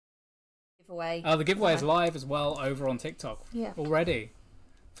giveaway. Oh, the giveaway is live as well over on TikTok. Yeah. Already.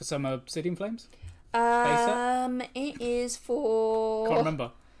 For some Obsidian Flames? It is for... Can't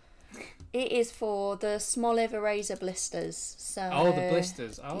remember. It is for the Smoliv Eraser blisters. So. Oh, the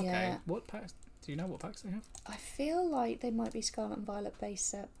blisters. Oh, okay. Yeah. What packs? Do you know what packs they have? I feel like they might be Scarlet and Violet base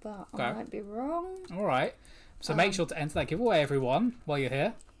set, but Okay. I might be wrong. All right. So make sure to enter that giveaway, everyone, while you're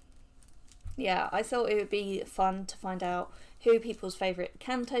here. Yeah, I thought it would be fun to find out who people's favourite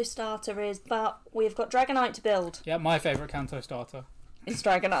Kanto starter is, but we've got Dragonite to build. Yeah, my favourite Kanto starter. It's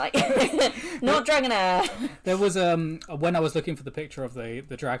Dragonite, not Dragonair. There was when I was looking for the picture of the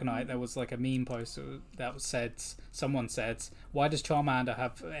Dragonite, there was like a meme post that said, someone said, "Why does Charmander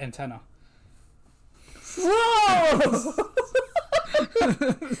have antenna?" Whoa!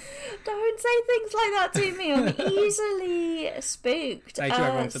 Don't say things like that to me. I'm easily spooked. Thank you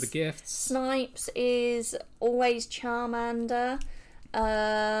everyone for the gifts. Snipes is always Charmander.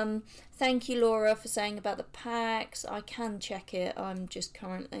 Thank you, Laura, for saying about the packs. I can check it. I'm just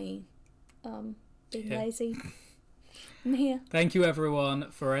currently being lazy. I'm here. Thank you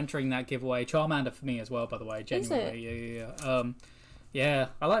everyone for entering that giveaway. Charmander for me as well, by the way. Genuinely, yeah.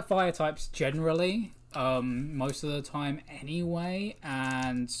 I like fire types generally. Most of the time anyway,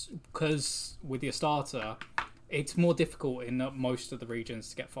 and because with your starter it's more difficult in most of the regions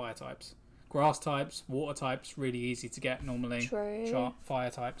to get fire types. Grass types, water types, really easy to get normally. True. Fire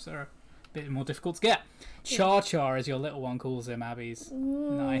types are a bit more difficult to get. Char as your little one calls him, Abby's.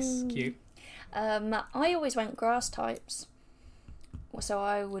 Nice, cute. I always went grass types, so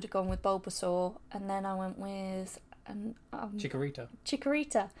I would have gone with Bulbasaur, and then I went with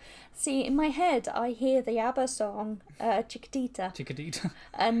Chikorita. See, in my head, I hear the ABBA song, Chiquitita.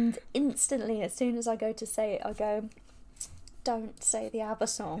 And instantly, as soon as I go to say it, I go, don't say the ABBA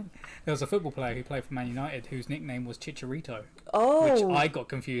song. There was a football player who played for Man United whose nickname was Chicharito. Oh. Which I got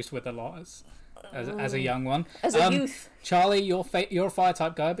confused with a lot as a young one. As a youth. Charlie, you're a fire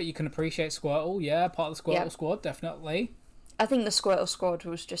type guy, but you can appreciate Squirtle. Yeah, part of the Squirtle squad, definitely. I think the Squirtle squad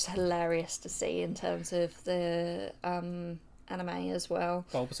was just hilarious to see in terms of the anime as well.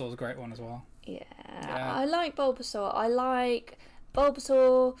 Bulbasaur's a great one as well. Yeah. I like Bulbasaur. I like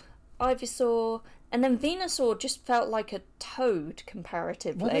Bulbasaur, Ivysaur, and then Venusaur just felt like a toad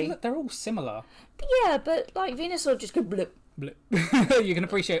comparatively. Well, they're all similar. But like Venusaur just go blip. Blip. You can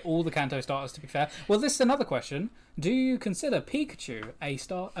appreciate all the Kanto starters, to be fair. Well, this is another question. Do you consider Pikachu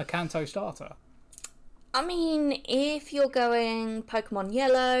a Kanto starter? I mean, if you're going Pokemon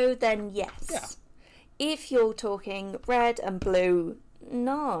Yellow, then yes. Yeah. If you're talking Red and Blue,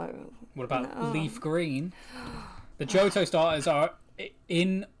 no. What about Leaf Green? The Johto starters are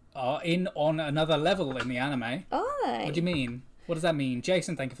in on another level in the anime. Oh. What do you mean? What does that mean?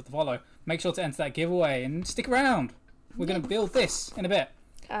 Jason, thank you for the follow. Make sure to enter that giveaway and stick around. We're going to build this in a bit.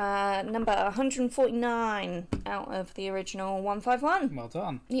 Number 149 out of the original 151. Well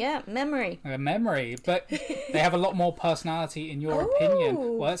done. Yeah, memory. Memory, but they have a lot more personality in your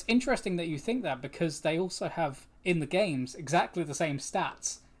opinion. Well, it's interesting that you think that because they also have, in the games, exactly the same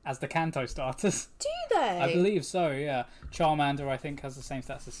stats as the Kanto starters. Do they? I believe so, yeah. Charmander, I think, has the same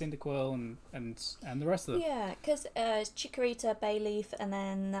stats as Cyndaquil and the rest of them. Yeah, because it's Chikorita, Bayleaf, and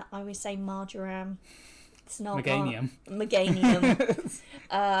then I would say Marjoram. It's not Meganium.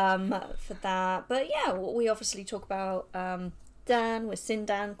 For that. But yeah, we obviously talk about Dan with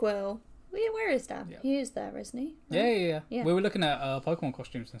Cyndaquil. Where is Dan? Yeah. He is there, isn't he? Yeah. We were looking at Pokemon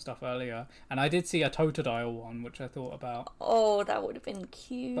costumes and stuff earlier, and I did see a Totodile one, which I thought about. Oh, that would have been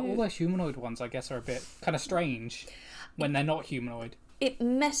cute. But all those humanoid ones, I guess, are a bit kind of strange when they're not humanoid. It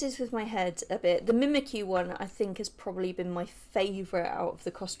messes with my head a bit. The Mimikyu one, I think, has probably been my favourite out of the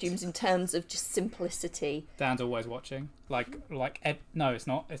costumes in terms of just simplicity. Dan's always watching. Like Ed. No, it's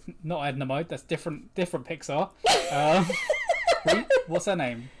not. It's not Edna Mode. That's different Pixar. What's her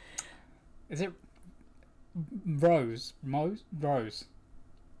name? Is it Rose? Rose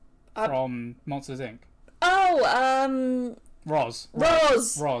from Monsters Inc. Oh, Roz.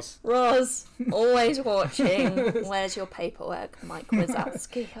 Always watching. Where's your paperwork, Mike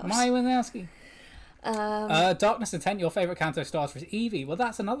Wazowski? Mike Wazowski. Darkness Intent, your favourite Kanto starter is Eevee. Well,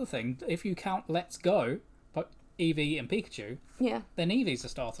 that's another thing. If you count Let's Go, but Eevee and Pikachu, then Eevee's a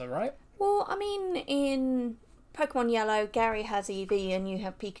starter, right? Well, I mean, in Pokemon Yellow, Gary has Eevee and you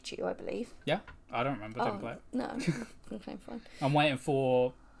have Pikachu, I believe. Yeah, I don't remember. Didn't play it. No, okay, fine. I'm waiting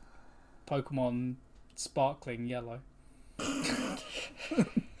for Pokemon Sparkling Yellow.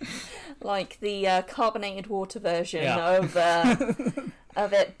 Like the carbonated water version of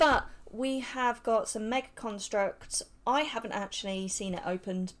it. But we have got some Mega Constructs. I haven't actually seen it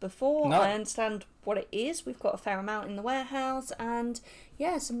opened before. No. I understand what it is. We've got a fair amount in the warehouse, and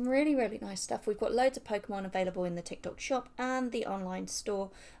yeah, some really, really nice stuff. We've got loads of Pokemon available in the TikTok shop and the online store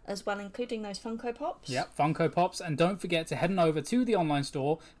as well, including those Funko Pops. Yep, Funko Pops. And don't forget to head on over to the online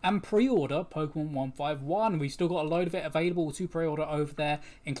store and pre-order Pokemon 151. We've still got a load of it available to pre-order over there,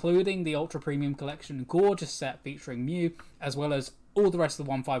 including the Ultra Premium Collection gorgeous set featuring Mew, as well as all the rest of the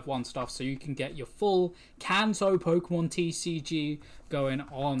 151 stuff, so you can get your full Kanto Pokemon TCG going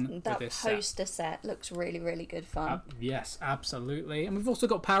on with this set. That poster set looks really, really good fun. Yes, absolutely. And we've also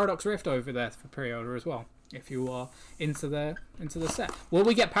got Paradox Rift over there for pre-order as well, if you are into the set. Will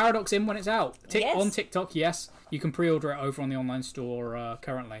we get Paradox in when it's out? Yes. On TikTok, yes. You can pre-order it over on the online store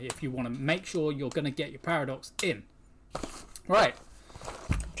currently if you want to make sure you're going to get your Paradox in. Right.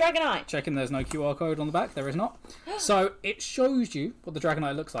 Dragonite. Checking there's no QR code on the back. There is not. So it shows you what the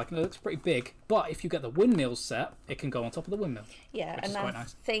Dragonite looks like, and it looks pretty big. But if you get the windmill set, it can go on top of the windmill. Yeah, which and is I quite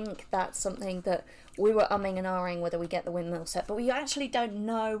nice. think that's something that we were umming and ahhing whether we get the windmill set, but we actually don't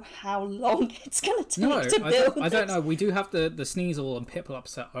know how long it's going to take to build. I don't know. We do have the Sneasel and Piplup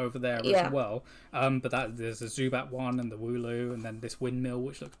set over there as well. But there's a Zubat one and the Wooloo, and then this windmill,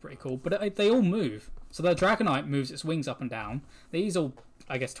 which looks pretty cool. But they all move. So the Dragonite moves its wings up and down. These all,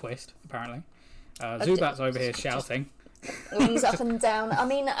 I guess, twist, apparently. Zubat's over here shouting. Wings up and down. I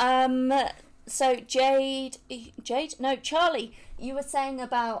mean, so Charlie, you were saying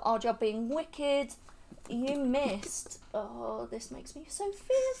about our job being wicked. You missed. Oh, this makes me so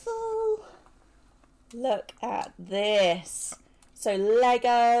fearful. Look at this. So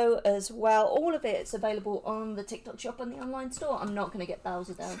Lego as well. All of it's available on the TikTok shop and the online store. I'm not going to get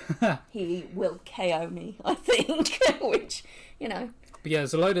Bowser down. He will KO me, I think. Which, you know. But yeah,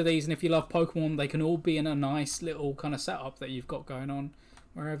 there's a load of these, and if you love Pokemon, they can all be in a nice little kind of setup that you've got going on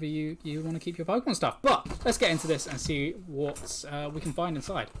wherever you want to keep your Pokemon stuff. But let's get into this and see what we can find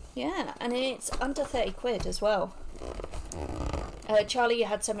inside. Yeah, and it's under 30 quid as well. Charlie, you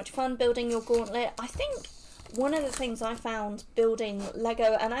had so much fun building your gauntlet. I think one of the things I found building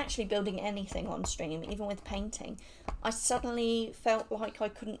Lego, and actually building anything on stream, even with painting, I suddenly felt like I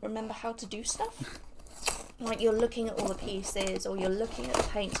couldn't remember how to do stuff. Like, you're looking at all the pieces, or you're looking at the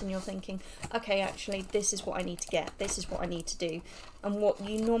paints and you're thinking, okay, actually, this is what I need to get, this is what I need to do. And what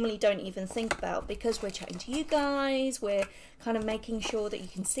you normally don't even think about, because we're chatting to you guys, we're kind of making sure that you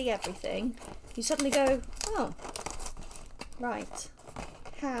can see everything, you suddenly go, oh, right,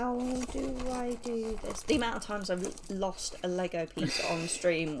 how do I do this? The amount of times I've lost a Lego piece on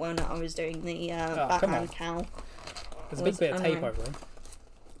stream when I was doing the Batman cowl. There's a big bit of tape over there.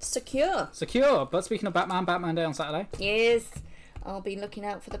 Secure. But speaking of Batman Day on Saturday. Yes, I'll be looking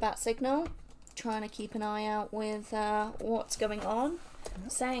out for the bat signal, trying to keep an eye out with what's going on.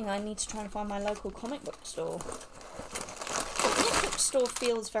 Saying I need to try and find my local comic book store. Comic book store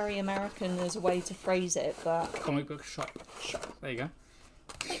feels very American as a way to phrase it, but comic book shop. There you go.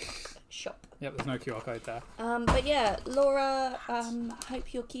 Shop. Yep, there's no QR code there. But yeah, Laura,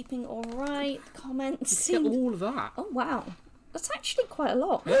 hope you're keeping all right. Comments. Get all of that. Oh wow. That's actually quite a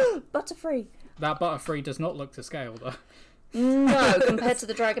lot. Yeah. Butterfree. That Butterfree does not look to scale, though. No, compared to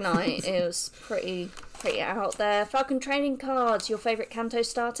the Dragonite, it was pretty out there. Falcon Training Cards. Your favourite Kanto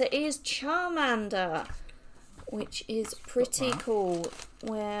starter is Charmander, which is pretty cool.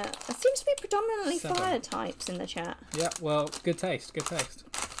 Where it seems to be predominantly fire types in the chat. Yeah, well, good taste.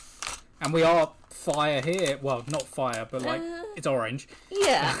 And we are fire here. Well, not fire, but like it's orange.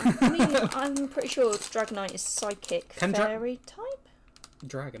 Yeah, I mean, I'm pretty sure Dragonite is psychic fairy type.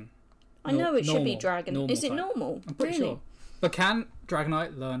 Dragon. I know it should be dragon. Normal is it type. normal? I'm pretty sure. But can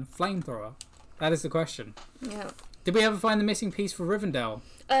Dragonite learn Flamethrower? That is the question. Yeah. Did we ever find the missing piece for Rivendell?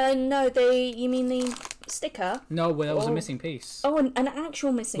 No, you mean the sticker? No, well, there was a missing piece. Oh, an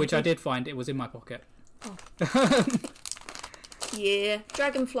actual missing piece. Which I did find. It was in my pocket. Oh. Yeah,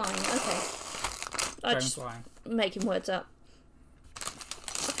 dragon flying. Okay. Dragon flying. Making words up. I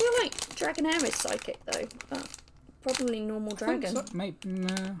feel like Dragonair is psychic though, but probably normal dragon. So. Maybe,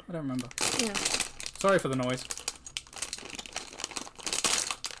 no, I don't remember. Yeah. Sorry for the noise.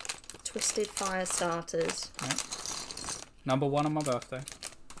 Twisted fire starters. Yeah. Number 1 on my birthday.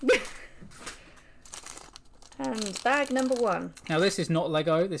 And bag number 1. Now this is not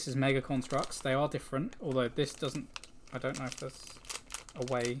Lego. This is Mega Construx. They are different, although this doesn't. I don't know if there's a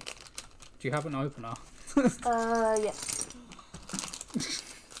way. Do you have an opener? Yeah.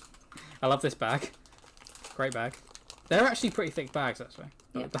 I love this bag. Great bag. They're actually pretty thick bags, actually.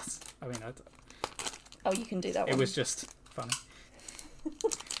 Yeah. That's. I mean, oh, you can do that one. It was just funny.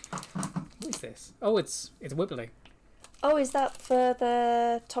 What is this? Oh, it's Wibbly. Oh, is that for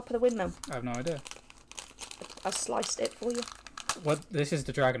the top of the windmill? I have no idea. I sliced it for you. What? This is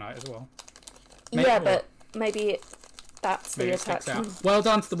the Dragonite as well. But maybe that's the attachment. Well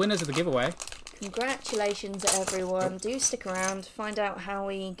done to the winners of the giveaway. Congratulations, everyone. Do stick around. Find out how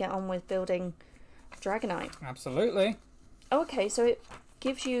we get on with building Dragonite. Absolutely. Okay, so it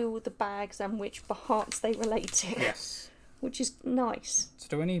gives you the bags and which parts they relate to. Yes. Which is nice. So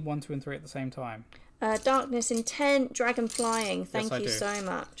do we need 1, 2, and 3 at the same time? Darkness, Intent, Dragon Flying. Thank you do. so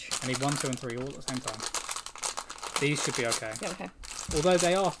much. I need 1, 2, and 3 all at the same time. These should be okay. Yeah, okay. Although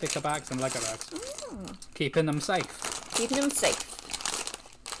they are thicker bags than Lego bags. Keeping them safe. Keeping them safe.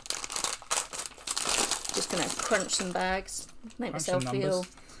 Just going to crunch some bags. Make myself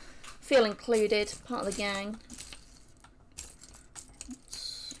feel included. Part of the gang.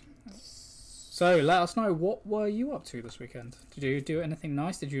 So, let us know, what were you up to this weekend? Did you do anything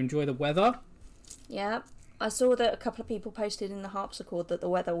nice? Did you enjoy the weather? Yeah. I saw that a couple of people posted in the Harpsichord that the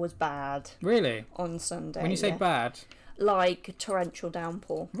weather was bad. Really? On Sunday. When you say bad? Like torrential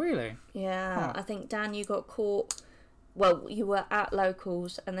downpour. Really? Yeah. Huh. I think, Dan, you got caught... Well, you were at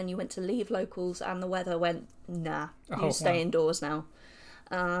Locals and then you went to leave Locals and the weather went, nah, you stay indoors now.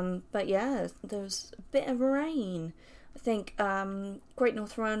 But yeah, there was a bit of rain. I think Great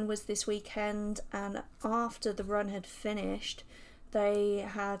North Run was this weekend, and after the run had finished, they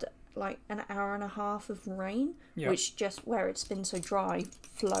had like an hour and a half of rain, which just where it's been so dry,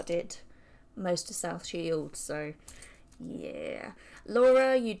 flooded most of South Shield. So, yeah.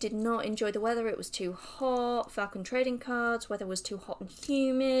 Laura, you did not enjoy the weather. It was too hot. Falcon Trading Cards, weather was too hot and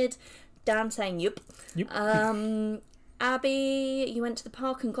humid. Dan saying, yup. Abby, you went to the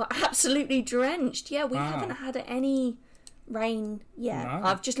park and got absolutely drenched. Yeah, we haven't had any rain yet. No.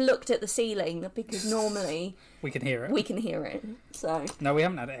 I've just looked at the ceiling because normally we can hear it. So no, we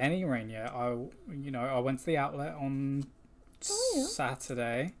haven't had any rain yet. I went to the outlet on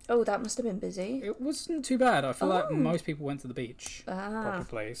Saturday. Oh, that must have been busy. It wasn't too bad. I feel like most people went to the beach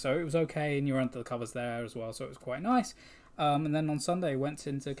probably, so it was okay, and you were under the covers there as well, so it was quite nice. And then on Sunday went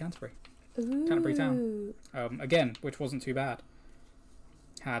into Canterbury. Canterbury Town. Again, which wasn't too bad.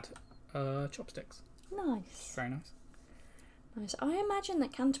 Had chopsticks. Nice. Very nice. Nice. I imagine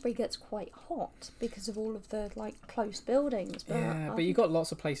that Canterbury gets quite hot because of all of the close buildings. But yeah, but you got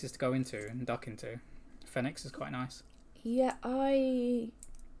lots of places to go into and duck into. Phoenix is quite nice. Yeah,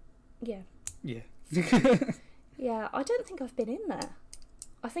 Yeah. Yeah, I don't think I've been in there.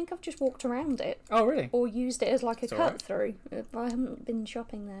 I think I've just walked around it. Oh, really? Or used it as like a cut through. I haven't been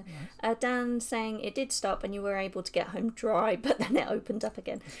shopping there. Nice. Dan saying it did stop and you were able to get home dry, but then it opened up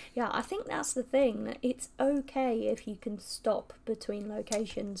again. Yeah, I think that's the thing. It's okay if you can stop between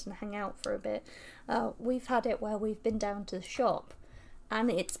locations and hang out for a bit. We've had it where we've been down to the shop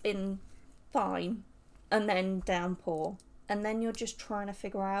and it's been fine, and then downpour. And then you're just trying to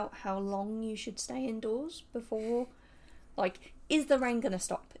figure out how long you should stay indoors before... is the rain going to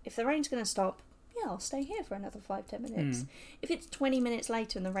stop? If the rain's going to stop, yeah, I'll stay here for another 5-10 minutes. If it's 20 minutes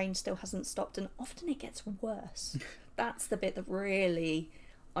later and the rain still hasn't stopped, and often it gets worse. That's the bit that really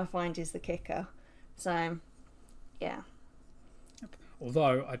I find is the kicker. So, yeah.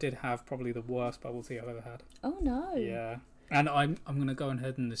 Although I did have probably the worst bubble tea I've ever had. Oh no. Yeah. And I'm going to go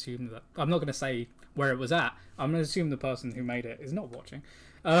ahead and assume that... I'm not going to say where it was at. I'm going to assume the person who made it is not watching.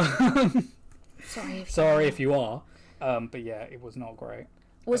 Sorry if you are. But yeah, it was not great.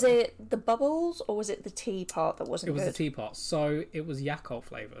 Was it the bubbles or was it the tea part that wasn't good? It was the tea part. So it was Yakult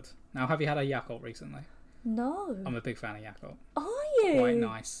flavoured. Now, have you had a Yakult recently? No. I'm a big fan of Yakult. Are you? Quite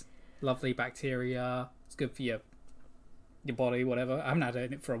nice. Lovely bacteria. It's good for your body, whatever. I haven't had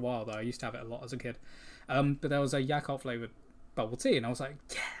it for a while, though. I used to have it a lot as a kid. But there was a Yakult flavoured bubble tea, and I was like,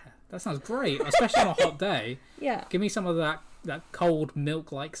 yeah, that sounds great, especially on a hot day. Yeah. Give me some of that cold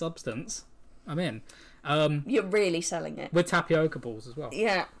milk-like substance. I'm in. You're really selling it. With tapioca balls as well.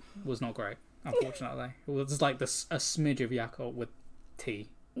 Yeah. Was not great, unfortunately. It was like a smidge of Yakult with tea.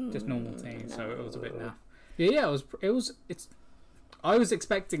 Just normal tea, no. So it was a bit naff. Yeah, I was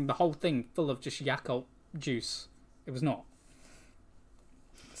expecting the whole thing full of just Yakult juice. It was not.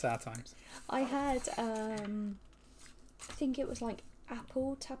 Sad times. I had, I think it was like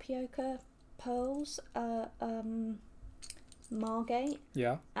apple tapioca pearls, Margate.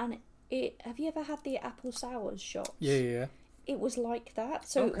 Yeah. And have you ever had the apple sours shots? Yeah. It was like that.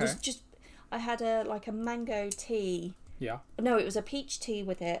 So It was just, I had a mango tea. Yeah. No, it was a peach tea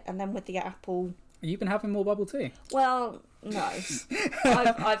with it, and then with the apple. You've been having more bubble tea? Well, no.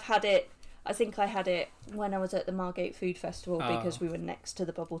 I've had it. I think I had it when I was at the Margate Food Festival because we were next to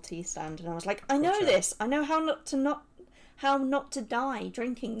the bubble tea stand, and I was like, I know this. I know how not to die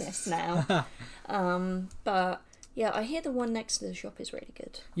drinking this now. But Yeah, I hear the one next to the shop is really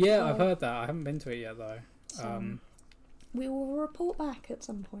good. Yeah, I've heard that. I haven't been to it yet though. So we will report back at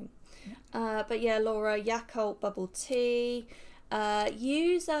some point. But yeah, Laura, Yakult bubble tea.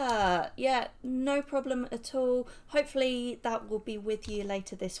 User, yeah, no problem at all. Hopefully that will be with you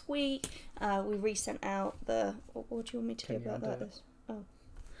later this week. We resent out the. What do you want me to do about that? I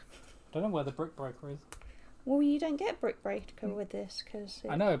don't know where the brick breaker is. Well, you don't get brick breaker with this because.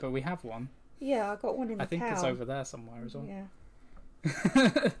 I know, but we have one. Yeah, I got one in the I think town. it's over there somewhere as well. Yeah.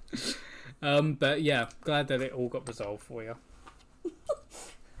 But yeah, glad that it all got resolved for you.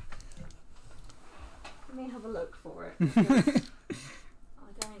 Let me have a look for it. I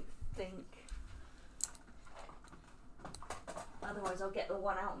don't think. Otherwise, I'll get the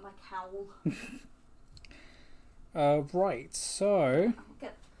one out of my cowl. Right, so.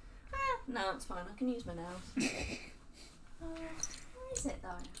 No, it's fine. I can use my nails. Where is it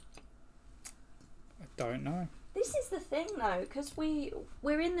though? I don't know. This is the thing though, because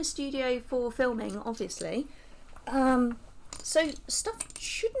we're in the studio for filming, obviously. So stuff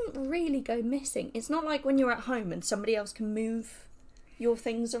shouldn't really go missing. It's not like when you're at home and somebody else can move your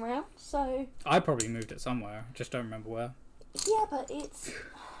things around. So I probably moved it somewhere. Just don't remember where. yeah, but it's.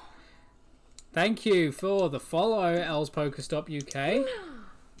 Thank you for the follow, Els Pokerstop UK.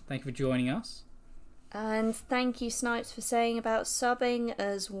 Thank you for joining us. And thank you, Snipes, for saying about subbing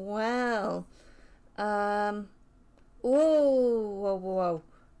as well. Whoa.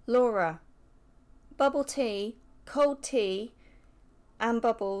 Laura, bubble tea, cold tea, and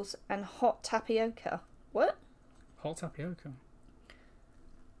bubbles, and hot tapioca. What? Hot tapioca.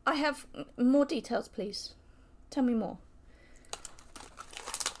 I have more details, please. Tell me more.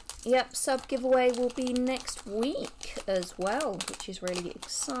 Yep, sub giveaway will be next week as well, which is really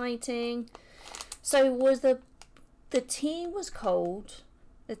exciting. So was the tea was cold,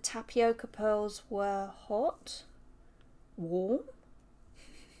 the tapioca pearls were hot, warm.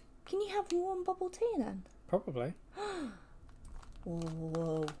 Can you have warm bubble tea then? Probably.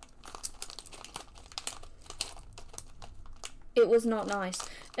 Whoa. It was not nice.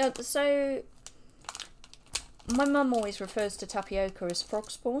 So my mum always refers to tapioca as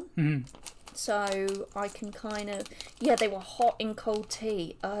frog spawn. Mm-hmm. So I can kind of... Yeah, they were hot in cold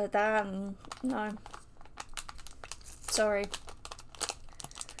tea. No. Sorry.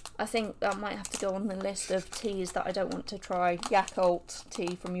 I think that might have to go on the list of teas that I don't want to try. Yakult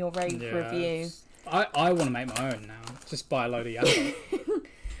tea from your rave review. I want to make my own now. Just buy a load of Yakult.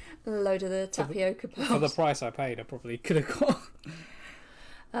 A load of the tapioca pearls. For the price I paid, I probably could have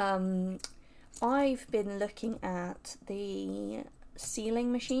got. I've been looking at the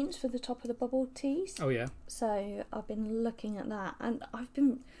sealing machines for the top of the bubble teas. Oh yeah. So I've been looking at that, and I've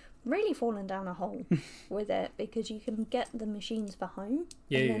been really falling down a hole with it because you can get the machines for home,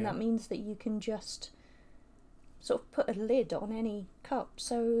 and then that means that you can just sort of put a lid on any cup,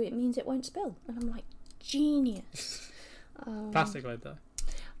 so it means it won't spill. And I'm like, genius. Plastic lid though.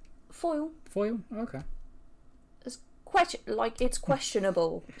 Foil. Okay. It's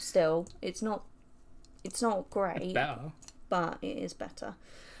questionable still. It's not great. It's better. But it is better.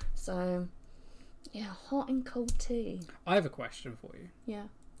 So yeah, hot and cold tea. I have a question for you. Yeah.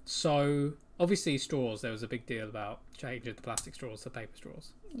 So obviously straws, there was a big deal about changing the plastic straws to paper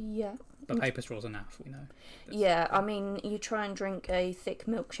straws. Yeah. But paper straws are naff, we know. Yeah, I mean, you try and drink a thick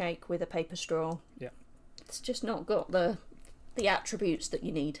milkshake with a paper straw. Yeah. It's just not got the attributes that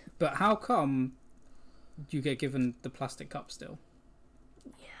you need. But how come you get given the plastic cup still?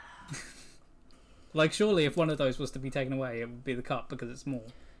 Yeah. Like, surely if one of those was to be taken away, it would be the cup because it's small.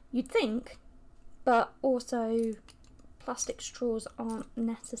 You'd think, but also plastic straws aren't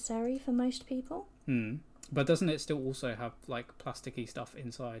necessary for most people. But doesn't it still also have, like, plasticky stuff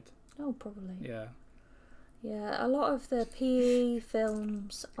inside? Oh, probably. Yeah. Yeah, a lot of the PE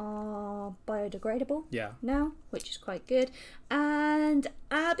films are biodegradable now, which is quite good. And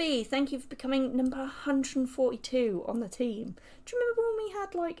Abby, thank you for becoming number 142 on the team. Do you remember when we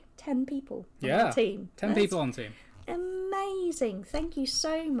had like 10 people on the team? 10 people on the team. Amazing. Thank you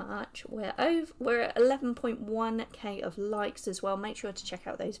so much. We're at 11.1k of likes as well. Make sure to check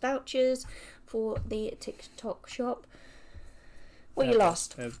out those vouchers for the TikTok shop. What you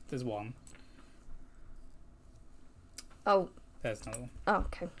lost? There's one. Oh. There's another one. Oh,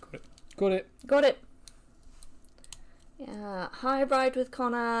 okay. Got it. Yeah. Hi, Ride with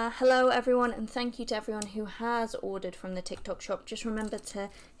Connor. Hello, everyone, and thank you to everyone who has ordered from the TikTok shop. Just remember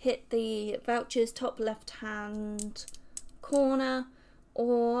to hit the vouchers top left-hand corner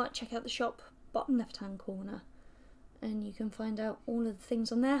or check out the shop bottom left-hand corner. And you can find out all of the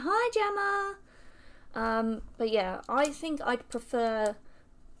things on there. Hi, Gemma! But yeah, I think I'd prefer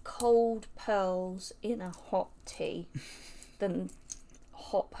cold pearls in a hot tea than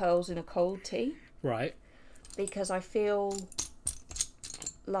hot pearls in a cold tea. Right. Because I feel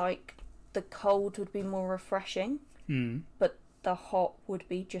like the cold would be more refreshing, but the hot would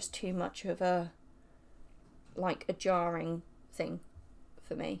be just too much of a jarring thing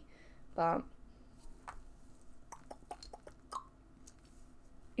for me. But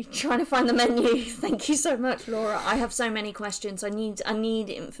you're trying to find the menu. Thank you so much, Laura. I have so many questions. I need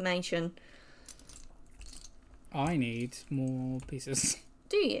information. I need more pieces.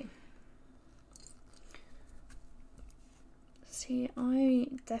 Do you? See, I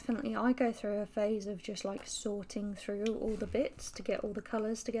go through a phase of just like sorting through all the bits to get all the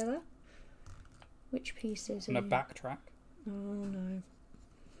colours together. Which pieces I'm gonna backtrack. Oh no.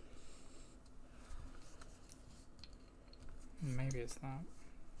 Maybe it's that.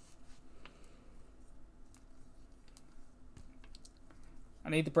 I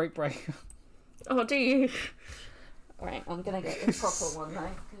need the break. Oh, do you? Right, I'm gonna get the proper one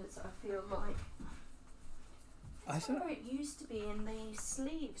though, because I feel like that's where it used to be in the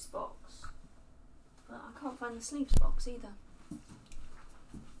sleeves box, but I can't find the sleeves box either.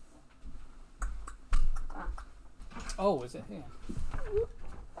 Oh, is it here?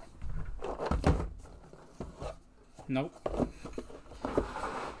 Nope.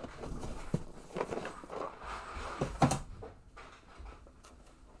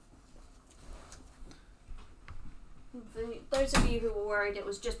 For those of you who were worried it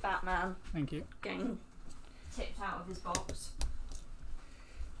was just Batman Thank you. getting tipped out of his box. It's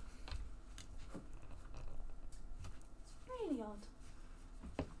really odd.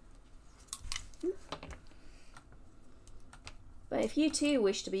 But if you too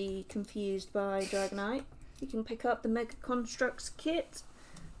wish to be confused by Dragonite, you can pick up the Mega Construx kit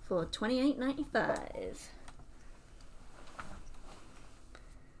for $28.95.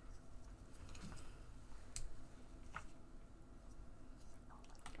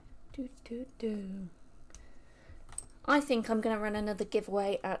 I think I'm going to run another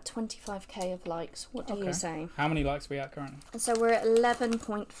giveaway at 25k of likes. What do you say? How many likes are we at currently? So we're at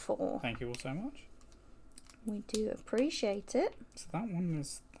 11.4. Thank you all so much. We do appreciate it. So that one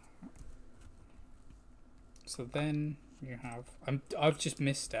is that. So then you have... I've just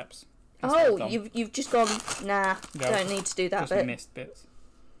missed steps. Oh, you've just gone, nah, Yeah, don't need to do that just bit. missed bits.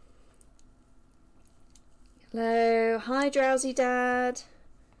 Hello, hi Drowsy Dad.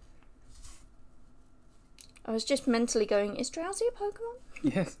 I was just mentally going, is Drowsy a Pokemon?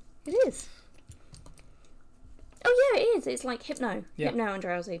 Yes. It is. Oh yeah, it is. It's like Hypno. Yeah. Hypno and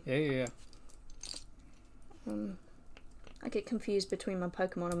Drowsy. Yeah. I get confused between my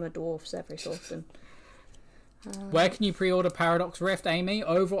Pokemon and my dwarfs every so often. Where can you pre-order Paradox Rift, Amy?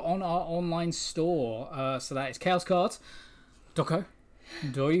 Over on our online store. So that is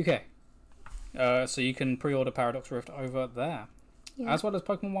chaoscards.co.uk. So you can pre-order Paradox Rift over there. Yeah. As well as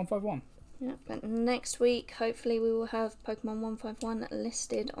Pokemon 151. Yeah, but next week, hopefully, we will have Pokemon 151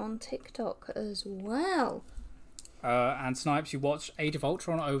 listed on TikTok as well. And Snipes, you watched Age of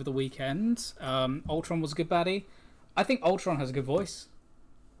Ultron over the weekend. Ultron was a good baddie. I think Ultron has a good voice.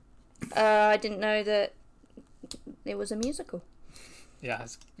 I didn't know that it was a musical. Yeah,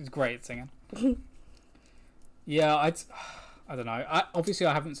 it's great at singing. Yeah, I don't know. Obviously,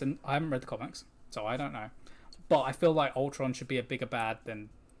 I haven't read the comics, so I don't know. But I feel like Ultron should be a bigger bad than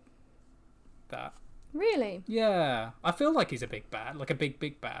that. Really? Yeah, I feel like he's a big bad, like a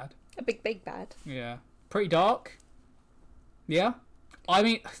big bad. A big bad. Yeah, pretty dark. Yeah, I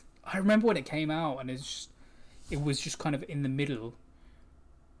mean, I remember when it came out, and it was just kind of in the middle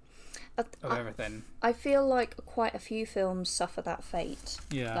of everything. I feel like quite a few films suffer that fate.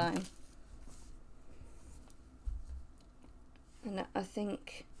 Yeah. Though. And I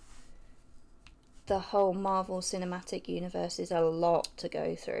think the whole Marvel Cinematic Universe is a lot to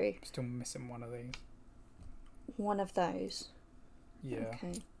go through. Still missing one of these. One of those? Yeah.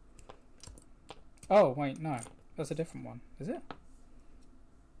 Okay. Oh, wait, no. That's a different one. Is it?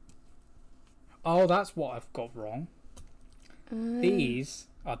 Oh, that's what I've got wrong. These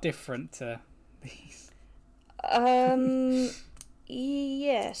are different to these.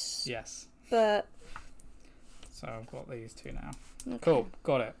 Yes. Yes. But... So I've got these two now. Okay. Cool,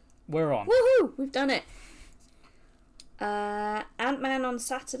 got it. We're on. Woohoo! We've done it. Ant-Man on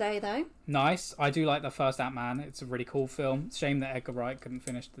Saturday, though. Nice. I do like the first Ant-Man. It's a really cool film. Shame that Edgar Wright couldn't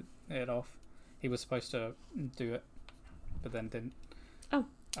finish it off. He was supposed to do it, but then didn't. Oh.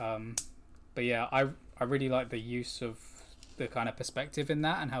 But yeah, I really like the use of the kind of perspective in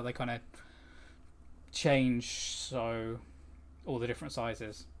that and how they kind of change so all the different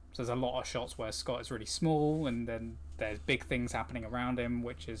sizes. So there's a lot of shots where Scott is really small and then there's big things happening around him,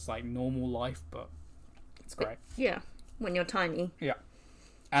 which is like normal life, but it's great. Yeah, when you're tiny. Yeah,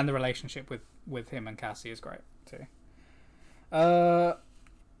 and the relationship with him and Cassie is great too. So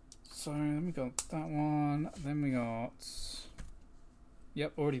then we got that one. Then we got.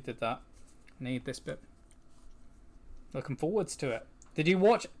 Yep, already did that. Need this bit. Looking forwards to it. Did you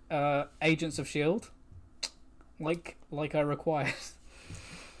watch Agents of S.H.I.E.L.D.? Like I required.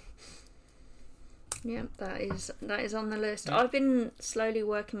 Yeah, that is on the list. Yeah. I've been slowly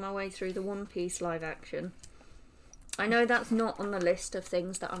working my way through the One Piece live action. I know that's not on the list of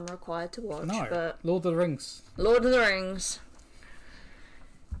things that I'm required to watch, No, but Lord of the Rings. Lord of the Rings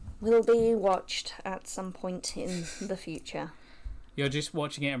will be watched at some point in the future. You're just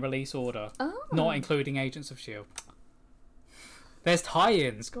watching it in release order, Oh. not including Agents of S.H.I.E.L.D. There's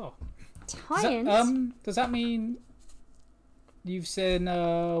tie-ins. God. Tie-ins? Does that mean you've seen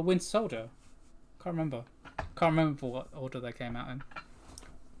Winter Soldier? Can't remember what order they came out in.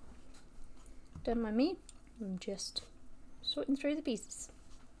 Don't mind me. I'm just sorting through the pieces.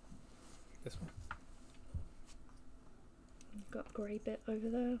 This one. Got a grey bit over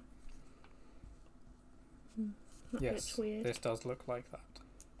there. That Yes, looks weird. this does look like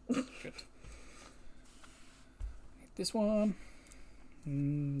that. Good. This one.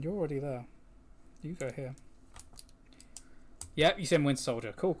 You're already there. You go here. Yep, you said Winter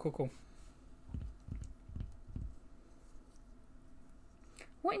Soldier. Cool.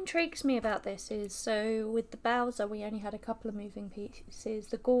 What intrigues me about this is, so with the Bowser we only had a couple of moving pieces.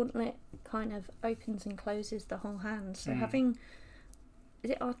 The gauntlet kind of opens and closes the whole hand. So having...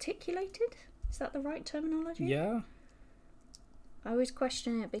 Is it articulated? Is that the right terminology? Yeah. I always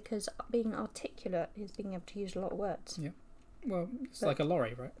question it because being articulate is being able to use a lot of words. Yeah. Well, it's like a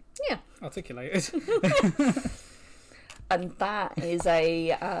lorry, right? Yeah. Articulated. And that is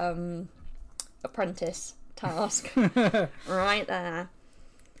a apprentice task right there.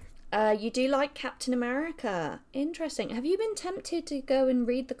 You do like Captain America. Interesting. Have you been tempted to go and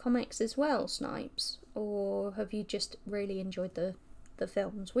read the comics as well, Snipes? Or have you just really enjoyed the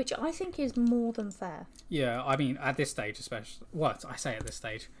films, which I think is more than fair? Yeah, I mean, at this stage especially... What? I say at this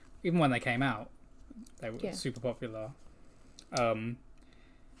stage. Even when they came out, they were super popular.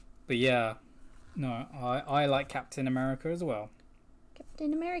 But yeah, no, I like Captain America as well.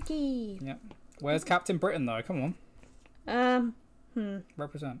 Captain America. Yeah. Where's Captain Britain though? Come on.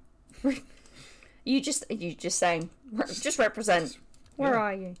 Represent. You just saying. Just represent. Where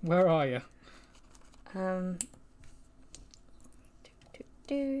are you? Where are you?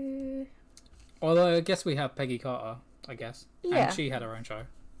 Although I guess we have Peggy Carter. I guess. Yeah. And she had her own show,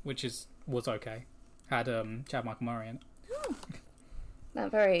 which was okay. Had Chad Michael Murray in it. Oh.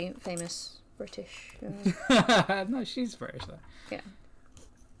 That very famous British. No, she's British though. Yeah.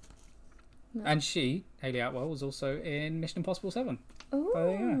 No. And she, Hayley Atwell, was also in Mission Impossible 7. Oh.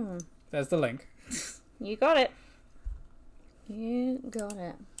 There you go. There's the link. You got it. You got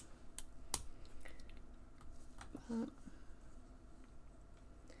it.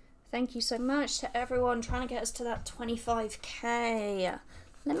 Thank you so much to everyone trying to get us to that 25k.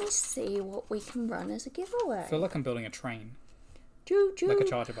 Let me see what we can run as a giveaway. I feel like I'm building a train. Choo, choo. Like a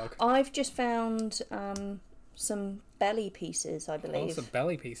charger bug. I've just found some belly pieces, I believe. Oh, some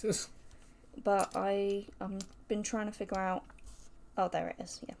belly pieces. But I've been trying to figure out... Oh, there it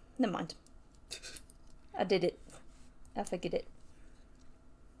is. Yeah, never mind. I did it. I figured it.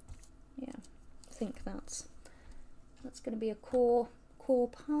 Yeah, I think that's going to be a core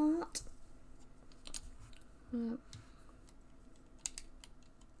part. No,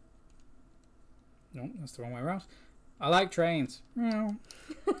 that's the wrong way around. I like trains. And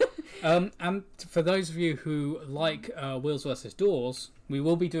for those of you who like Wheels vs. Doors, we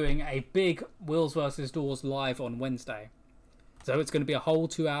will be doing a big Wheels vs. Doors live on Wednesday. So it's going to be a whole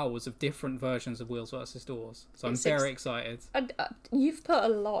 2 hours of different versions of Wheels vs. Doors. So I'm very excited. You've put a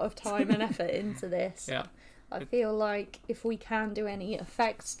lot of time and effort into this. Yeah. I feel like if we can do any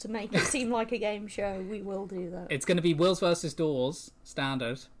effects to make it seem like a game show, we will do that. It's going to be Wheels vs. Doors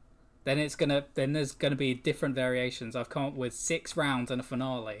standard. Then there's gonna be different variations. I've come up with 6 rounds and a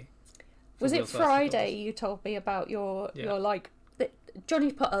finale. Was it Friday you told me about your like...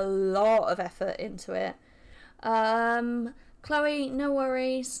 Johnny put a lot of effort into it. Chloe, no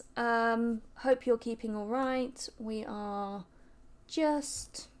worries. Hope you're keeping all right. We are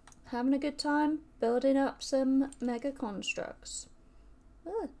just having a good time building up some mega constructs.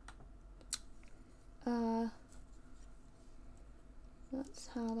 That's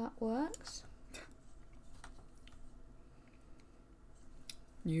how that works.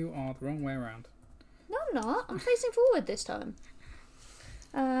 You are the wrong way around. No, I'm not. I'm facing forward this time.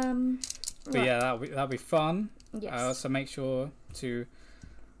 But yeah, that'll be fun. Yes. So make sure to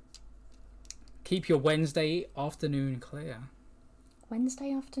keep your Wednesday afternoon clear.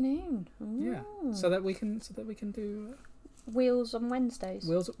 Wednesday afternoon. Ooh. Yeah. So that we can do Wheels on Wednesdays.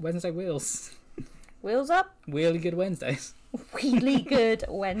 Wednesday wheels. Wheels up. Really good Wednesdays. Really good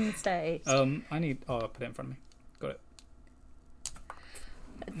Wednesdays. I need. Oh, I'll put it in front of me. Got it.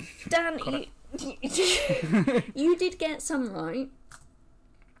 Dan, you did get some right.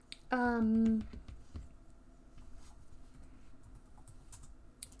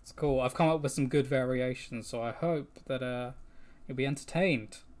 It's cool. I've come up with some good variations, so I hope that you'll be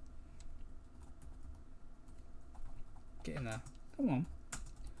entertained. Get in there. Come on.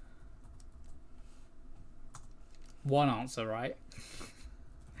 One answer, right?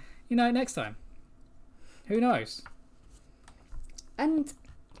 Next time. Who knows? And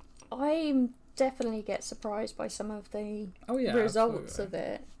I definitely get surprised by some of the results of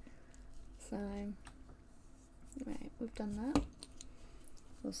it. So, right, we've done that.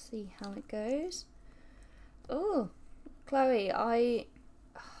 We'll see how it goes. Oh, Chloe, I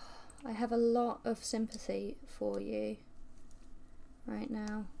have a lot of sympathy for you right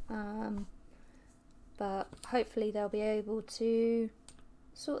now. But hopefully they'll be able to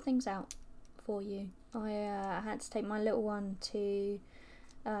sort things out for you. I had to take my little one to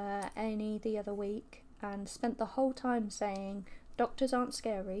A&E the other week and spent the whole time saying, doctors aren't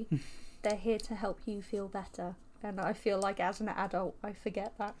scary, they're here to help you feel better. And I feel like as an adult I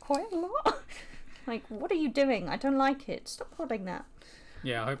forget that quite a lot. Like, what are you doing? I don't like it. Stop holding that.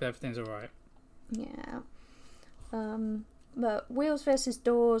 Yeah, I hope everything's alright. Yeah. But Wheels versus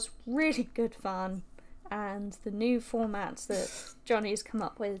Doors, really good fun. And the new formats that Johnny's come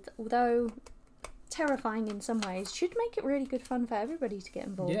up with, although terrifying in some ways, should make it really good fun for everybody to get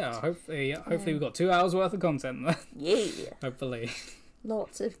involved. Yeah, hopefully we've got 2 hours worth of content there. Yeah. Hopefully.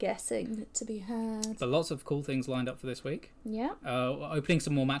 Lots of guessing to be had. But lots of cool things lined up for this week. Yeah. Opening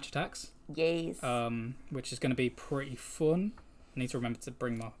some more match attacks. Yes. Which is going to be pretty fun. I need to remember to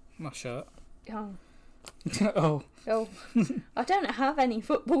bring my shirt. Oh. Oh. I don't have any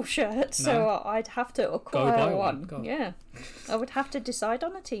football shirts, so I'd have to acquire one. Yeah. I would have to decide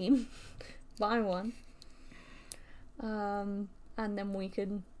on a team, buy one. And then we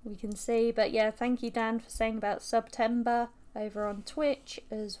can see. But yeah, thank you, Dan, for saying about September over on Twitch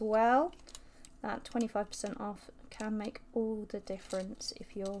as well. That 25% off can make all the difference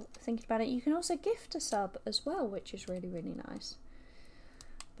if you're thinking about it. You can also gift a sub as well, which is really, really nice.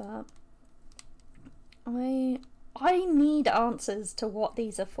 But I need answers to what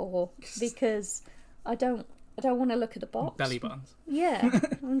these are for, because I don't want to look at the box. Belly buttons. Yeah,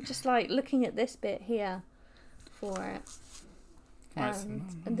 I'm just like looking at this bit here for it. Nice.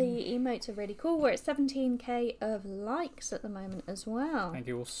 And the emotes are really cool. We're at 17k of likes at the moment as well. Thank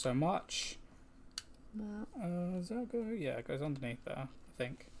you all so much. But, does that go? Yeah, it goes underneath there, I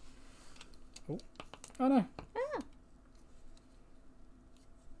think. Oh no. Ah.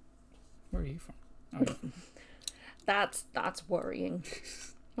 Where are you from? Oh, That's worrying.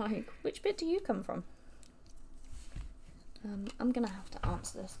 Like, which bit do you come from? I'm gonna have to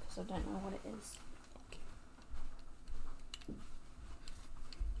answer this because I don't know what it is.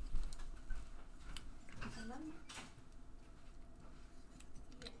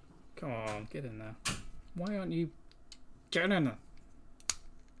 Come on, get in there. Why aren't you getting in there?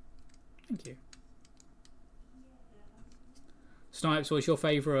 Thank you. Snipes, what's your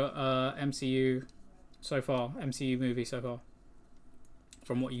favourite MCU so far? MCU movie so far?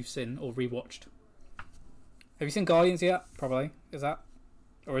 From what you've seen or rewatched? Have you seen Guardians yet? Probably. Is that?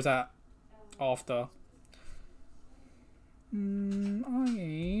 Or is that after? I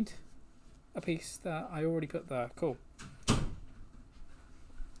need a piece that I already put there. Cool.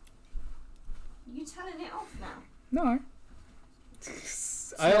 You telling it off now? No.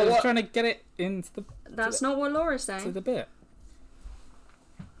 I was trying to get it into the... That's not what Laura's saying. To the bit.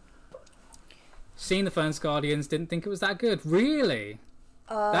 Seen the first Guardians, didn't think it was that good. Really?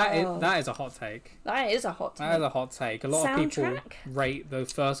 That is a hot take. That is a hot take. That is a hot take. A lot of people rate the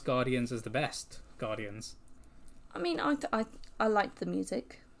first Guardians as the best Guardians. I mean, I liked the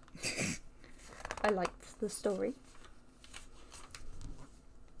music. I liked the story.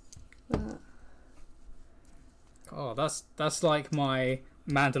 Oh, that's like my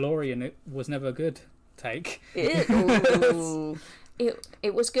Mandalorian. It was never good take. It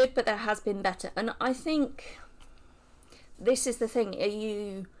was good, but there has been better. And I think this is the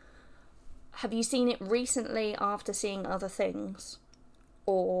thing. Have you seen it recently after seeing other things?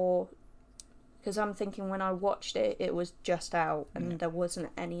 Or... Because I'm thinking when I watched it, it was just out and there wasn't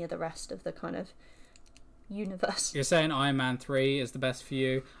any of the rest of the kind of universe. You're saying Iron Man 3 is the best for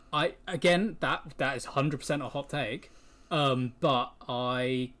you. That is 100% a hot take. But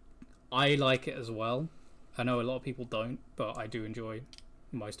I like it as well. I know a lot of people don't, but I do enjoy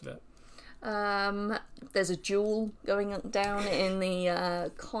most of it. There's a duel going down in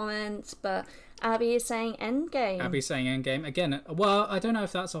the comments, but Abby is saying Endgame. Abby's saying Endgame again. Well, I don't know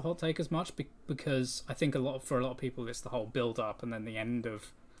if that's a hot take as much because I think for a lot of people it's the whole build up and then the end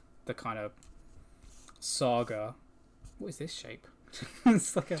of the kind of saga. What is this shape?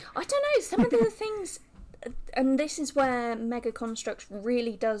 It's like I don't know. Some of the things, and this is where Mega Construx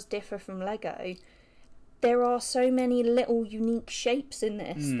really does differ from Lego. There are so many little unique shapes in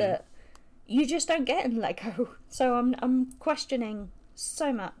this that you just don't get in Lego. So I'm questioning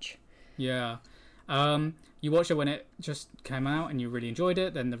so much. Yeah. You watched it when it just came out and you really enjoyed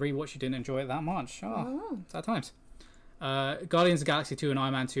it. Then the rewatch you didn't enjoy it that much. Sad times. Guardians of the Galaxy 2 and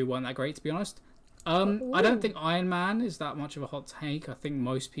Iron Man 2 weren't that great, to be honest. I don't think Iron Man is that much of a hot take. I think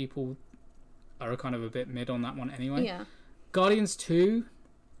most people are kind of a bit mid on that one anyway. Yeah. Guardians 2,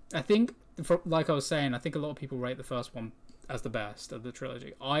 I think, like I was saying, I think a lot of people rate the first one as the best of the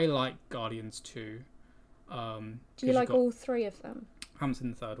trilogy. I like Guardians 2. Do you like all three of them? I haven't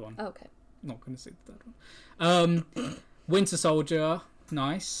seen the third one. Oh, okay. Not going to see the third one. Winter Soldier,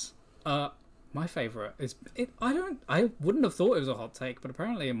 nice. My favourite is I wouldn't have thought it was a hot take, but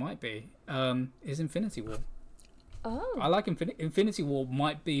apparently it might be. Is Infinity War. Oh. I like Infinity War.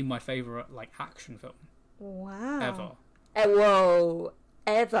 Might be my favourite action film. Wow. Ever. Whoa.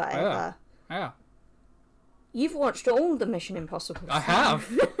 Ever. Yeah. You've watched all the Mission Impossible. I have,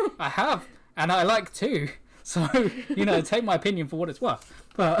 and I like 2. So take my opinion for what it's worth.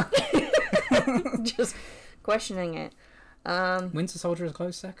 But just questioning it. Winter Soldier is a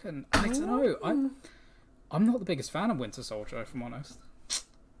close second. I don't know. I'm not the biggest fan of Winter Soldier, if I'm honest.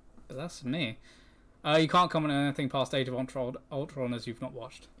 But that's me. You can't comment on anything past Age of Ultron as you've not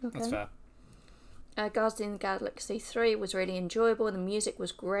watched. Okay. That's fair. Guardians of the Galaxy 3 was really enjoyable. The music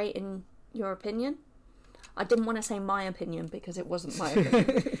was great, in your opinion. I didn't want to say my opinion because it wasn't my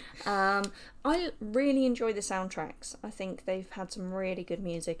opinion. I really enjoy the soundtracks. I think they've had some really good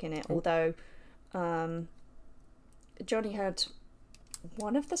music in it. Although Johnny had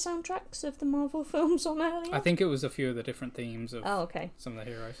one of the soundtracks of the Marvel films on earlier. I think it was a few of the different themes of some of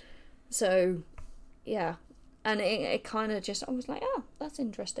the heroes. So, yeah. And it kind of just, I was like, oh, that's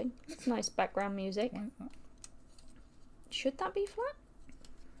interesting. That's nice background music. Why is that? Should that be flat?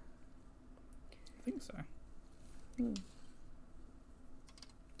 I think so.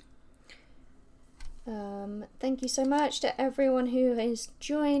 Thank you so much to everyone who is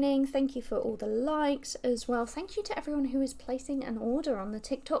joining. Thank you for all the likes as well. Thank you to everyone who is placing an order on the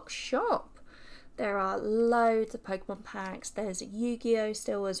TikTok shop. There are loads of Pokemon packs. There's Yu-Gi-Oh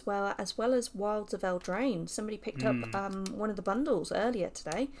still as well as Wilds of Eldraine. Somebody picked up one of the bundles earlier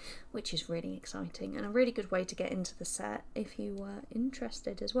today, which is really exciting and a really good way to get into the set if you were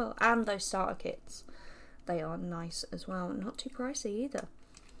interested as well. And those starter kits, they are nice as well, not too pricey either.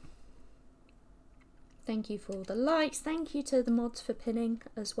 Thank you for all the likes. Thank you to the mods for pinning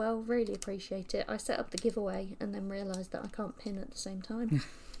as well. Really appreciate it. I set up the giveaway and then realised that I can't pin at the same time.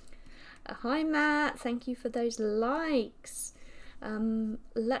 Hi Matt, thank you for those likes.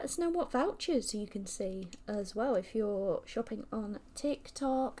 Let us know what vouchers you can see as well if you're shopping on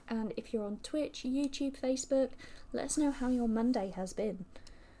TikTok, and if you're on Twitch, YouTube, Facebook. Let us know how your Monday has been.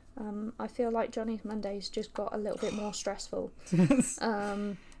 I feel like Johnny's Monday's just got a little bit more stressful.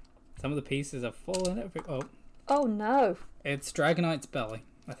 Some of the pieces are full and everything. Oh no. It's Dragonite's belly,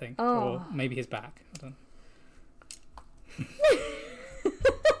 I think. Oh. Or maybe his back. I don't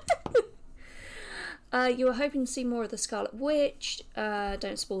know. You were hoping to see more of the Scarlet Witch.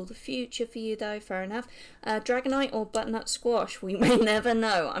 Don't spoil the future for you though, fair enough. Dragonite or Butternut Squash, we may never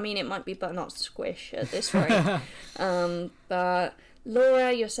know. I mean, it might be Butternut Squish at this rate. But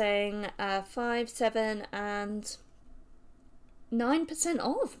Laura, you're saying 5, 7 and 9%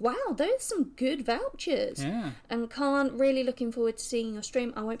 off. Wow, those are some good vouchers. Yeah. And Khan, really looking forward to seeing your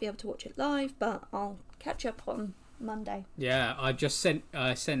stream. I won't be able to watch it live, but I'll catch up on Monday. Yeah, I just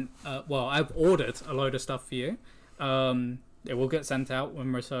well, I've ordered a load of stuff for you. It will get sent out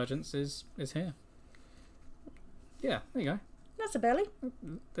when Resurgence is here. Yeah, there you go. That's a belly.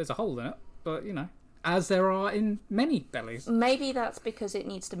 There's a hole in it, but as there are in many bellies. Maybe that's because it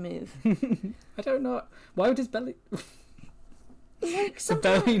needs to move. I don't know. Why would his belly... Like the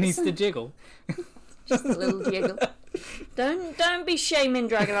belly needs to jiggle. Just a little jiggle. Don't be shaming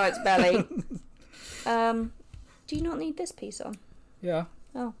Dragonite's belly. Do you not need this piece on? Yeah.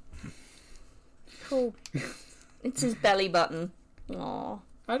 Oh. Cool. It's his belly button. Aww.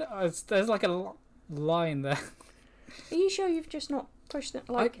 There's like a lying there. Are you sure you've just not pushed it?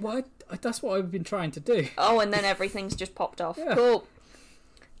 Like, That's what I've been trying to do. oh, and then everything's just popped off. Yeah. Cool.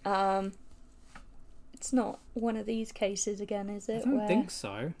 It's not one of these cases again, is it? I don't think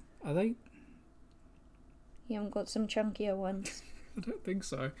so. Are they? You haven't got some chunkier ones. I don't think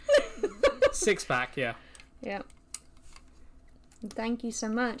so. 6-pack, yeah. Yeah. Thank you so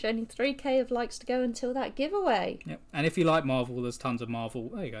much. Only 3k of likes to go until that giveaway. Yep. And if you like Marvel, there's tons of Marvel.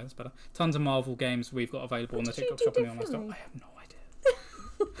 There you go. That's better. Tons of Marvel games we've got available on the TikTok shop and the online store. I have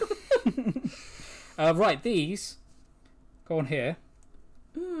no idea. Right, these go on here.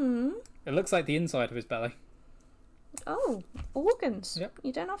 It looks like the inside of his belly. Oh, organs. Yep.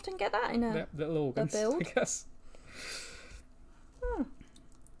 You don't often get that in a little organs, build. I guess. Oh.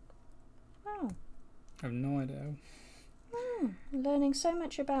 Wow. I have no idea. Learning so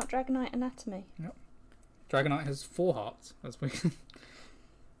much about Dragonite anatomy. Yep. Dragonite has 4 hearts. That's weird.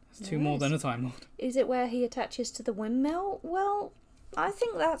 That's 2 more than a Time Lord. Is it where he attaches to the windmill? Well, I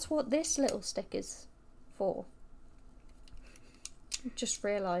think that's what this little stick is for. I've just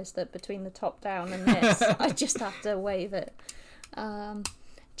realised that between the top down and this, I just have to wave it.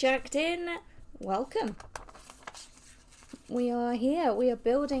 Jacked in, welcome. We are here. We are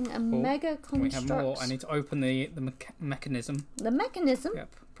building a Mega Construx. We have more. I need to open the mechanism. The mechanism?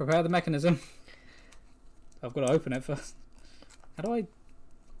 Yep. Prepare the mechanism. I've got to open it first. How do I...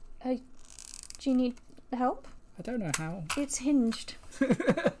 Do you need help? I don't know how. It's hinged.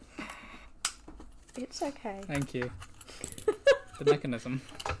 It's okay. Thank you. The mechanism.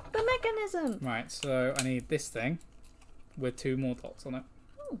 The mechanism! Right, so I need this thing with 2 more dots on it.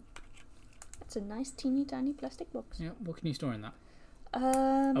 It's a nice teeny tiny plastic box. Yeah, what can you store in that?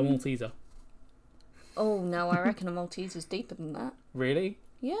 A Malteser. Oh no, I reckon a Maltese is deeper than that. Really?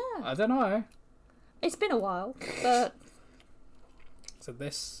 Yeah. I don't know. It's been a while, but... So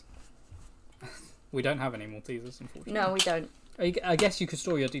this... We don't have any Maltesers, unfortunately. No, we don't. I guess you could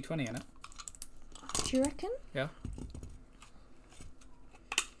store your D20 in it. Do you reckon? Yeah.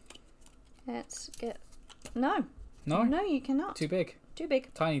 Let's get... No. No? No, you cannot. Too big. Too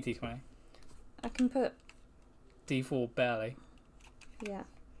big. Tiny D20. I can put... D4 barely. Yeah.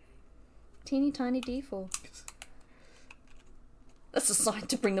 Teeny tiny D4. That's a sign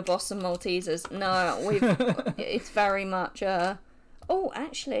to bring the boss some Maltesers. No, we've... It's very much... Oh,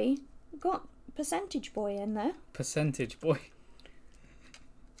 actually, we've got Percentage Boy in there. Percentage Boy.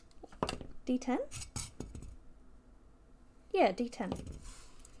 D10? Yeah, D10.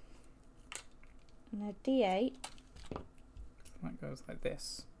 And a D8. That goes like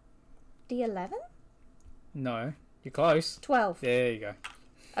this. D11? No. You're close. 12. There you go.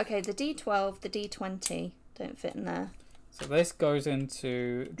 Okay, the D12, the D20 don't fit in there. So this goes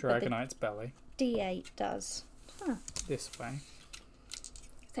into Dragonite's belly. D8 does. Huh. This way.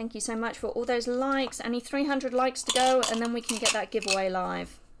 Thank you so much for all those likes. Only 300 likes to go, and then we can get that giveaway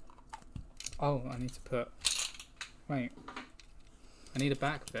live. Oh, I need to put... Wait. I need a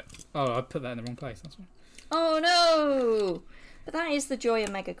back bit. Oh, I put that in the wrong place. That's why. Oh no! But that is the joy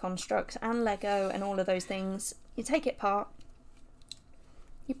of Mega Construx and Lego and all of those things. You take it apart,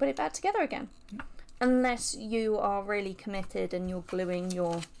 you put it back together again. Yeah. Unless you are really committed and you're gluing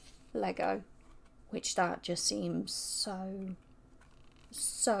your Lego, which that just seems so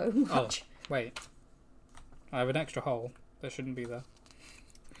much. Oh, wait. I have an extra hole that shouldn't be there.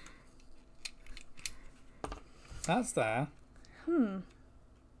 That's there.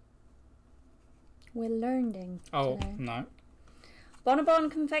 We're learning. Oh, today. no. Bonabon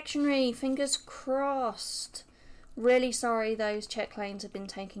Confectionery, fingers crossed. Really sorry those check lanes have been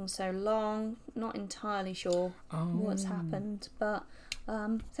taking so long. Not entirely sure what's happened, but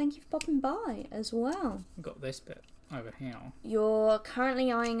thank you for popping by as well. We've got this bit over here. You're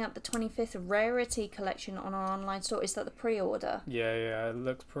currently eyeing up the 25th Rarity collection on our online store. Is that the pre-order? Yeah, it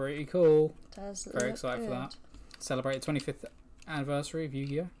looks pretty cool. Does Very look excited good. for that. Celebrate the 25th anniversary of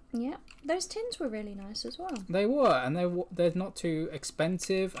Yu-Gi-Oh! Yeah, those tins were really nice as well. They were, and they're not too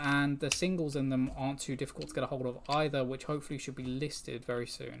expensive, and the singles in them aren't too difficult to get a hold of either, which hopefully should be listed very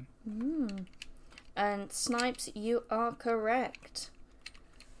soon. And Snipes, you are correct.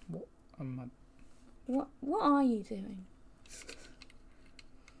 What am I... What are you doing?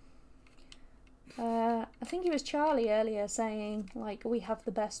 I think it was Charlie earlier saying, like, we have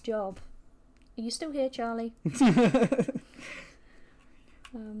the best job. Are you still here, Charlie?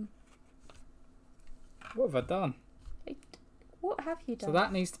 What have I done? What have you done? So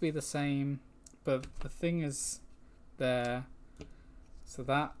that needs to be the same, but the thing is there. So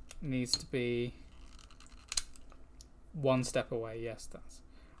that needs to be one step away. Yes, that's...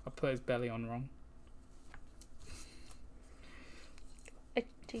 I put his belly on wrong.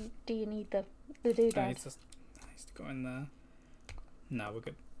 Do you need the The I doodad. need to go in there. No, we're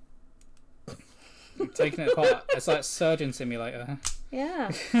good. I'm taking it apart. It's like Surgeon Simulator.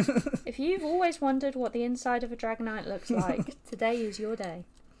 Yeah. If you've always wondered what the inside of a Dragonite looks like, today is your day.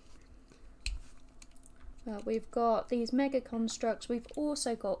 We've got these Mega Constructs. We've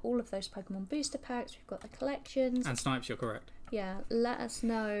also got all of those Pokemon booster packs. We've got the collections. And Snipes, you're correct. Yeah, let us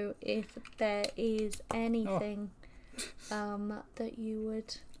know if there is anything that you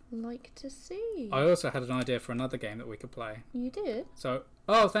would like to see. I also had an idea for another game that we could play. You did? So,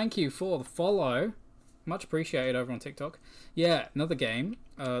 thank you for the follow. Much appreciated over on TikTok. Yeah, another game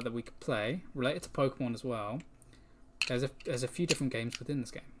that we could play related to Pokemon as well. There's a few different games within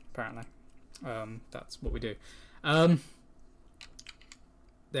this game, apparently. That's what we do.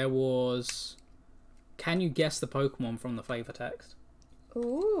 There was... Can you guess the Pokemon from the flavor text?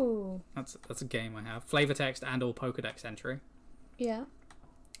 Ooh. That's a game I have. Flavor text and or Pokedex entry. Yeah.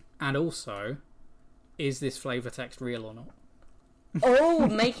 And also, is this flavor text real or not? Oh,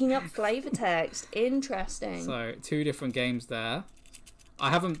 making up flavor text. Interesting. So, 2 different games there.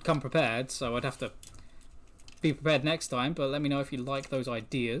 I haven't come prepared, so I'd have to be prepared next time, but let me know if you like those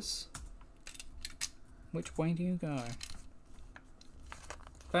ideas. Which way do you go?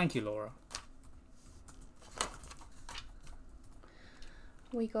 Thank you, Laura.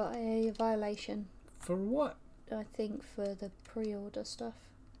 We got a violation, For what? I think, for the pre-order stuff.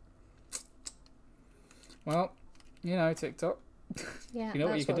 Well, you know, TikTok. Yeah, You know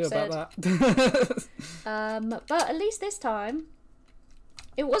what you that's can do I've about that. said. But at least this time,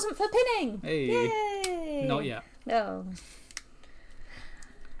 it wasn't for pinning. Hey. Yay! Not yet. No.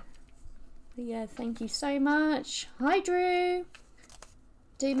 But yeah, thank you so much. Hi, Drew.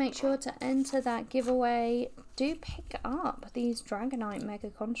 Do make sure to enter that giveaway. Do pick up these Dragonite Mega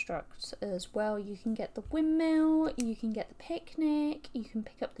Constructs as well. You can get the Windmill, you can get the Picnic, you can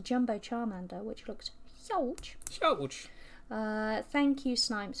pick up the Jumbo Charmander, which looks huge. Huge. Thank you,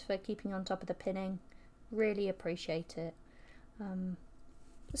 Snipes, for keeping on top of the pinning. Really appreciate it.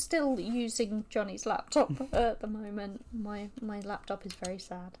 Still using Johnny's laptop at the moment. My laptop is very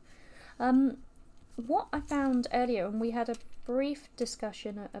sad. What I found earlier, and we had a brief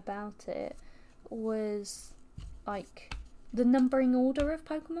discussion about it, was like the numbering order of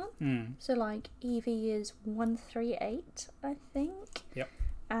Pokemon. So like Eevee is 138, I think. Yep.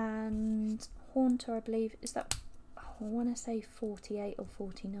 And Haunter, I believe, is that, I want to say 48 or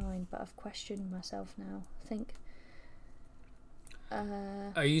 49, but I've questioned myself now. I think.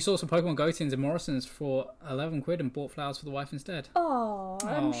 You saw some Pokemon Go-Tins and Morrisons for 11 quid and bought flowers for the wife instead. Oh,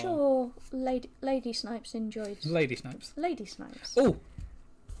 I'm sure Lady Snipes enjoyed. Lady Snipes. Lady Snipes. Oh!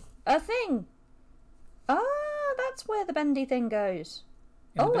 A thing! Ah, that's where the bendy thing goes.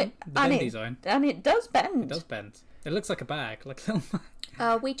 The bendy zone. And it does bend. It does bend. It looks like a bag. Like a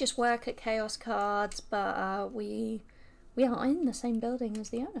little... We just work at Chaos Cards, but we are in the same building as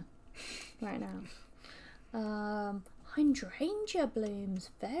the owner right now. Hydrangea blooms,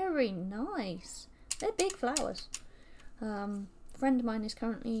 very nice. They're big flowers. A friend of mine is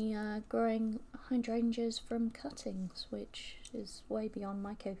currently growing hydrangeas from cuttings, which is way beyond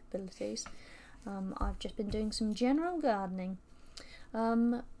my capabilities. I've just been doing some general gardening.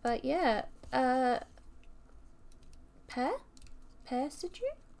 But yeah, Persiju?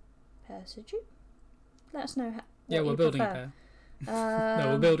 Let us know Yeah, we're building a pair.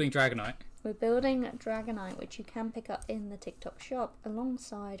 No, we're building Dragonite. We're building Dragonite, which you can pick up in the TikTok shop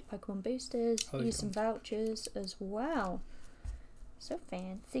alongside Pokemon boosters. Use some vouchers as well. So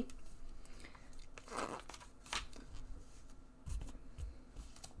fancy.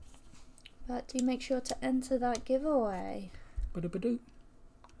 But do make sure to enter that giveaway. Ba-do-ba-do.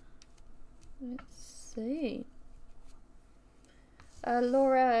 Let's see.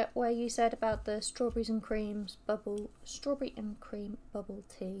 Laura, where you said about the strawberry and cream bubble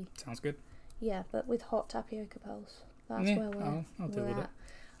tea. Sounds good. Yeah, but with hot tapioca pearls. That's where I'll deal with it.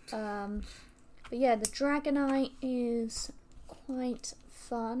 But yeah, the Dragonite is quite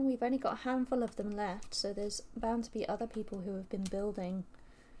fun. We've only got a handful of them left, so there's bound to be other people who have been building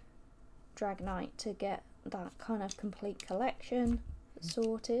Dragonite to get that kind of complete collection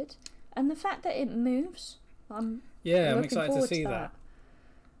sorted. And the fact that it moves, I'm excited to see that.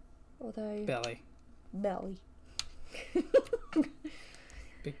 Although belly.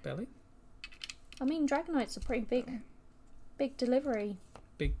 Big belly. I mean, Dragonite's a pretty big delivery.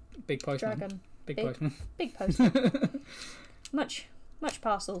 Big postman. Dragon. Big postman. Big postman. much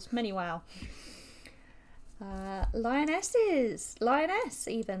parcels. Many wow. Lioness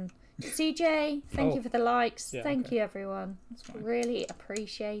even. CJ, thank you for the likes. Yeah, Thank you, everyone. Really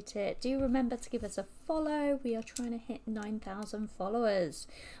appreciate it. Do remember to give us a follow. We are trying to hit 9,000 followers.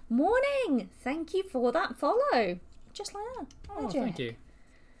 Morning! Thank you for that follow. Just like that. Oh, thank you.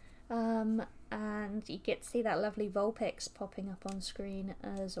 And you get to see that lovely Vulpix popping up on screen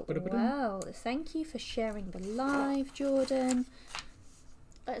as well. Thank you for sharing the live, Jordan.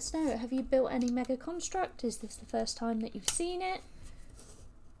 Let us know, have you built any Mega Construct? Is this the first time that you've seen it?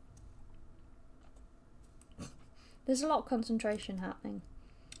 There's a lot of concentration happening.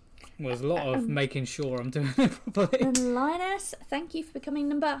 Well, there's a lot of making sure I'm doing it properly. And Linus, thank you for becoming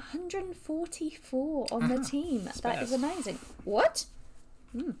number 144 on the team. That is amazing. What?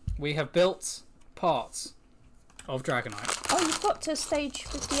 We have built parts of Dragonite. Oh, you've got to stage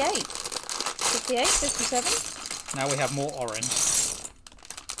 58. 58, 57. Now we have more orange.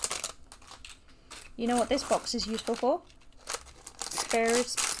 You know what this box is useful for?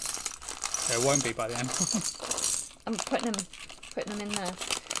 Spares. There won't be by the end. I'm putting them in there.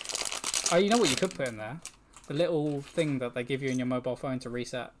 Oh, you know what you could put in there? The little thing that they give you in your mobile phone to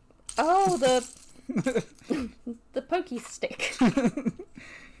reset. Oh, the pokey stick.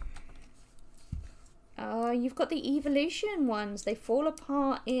 Oh, you've got the evolution ones. They fall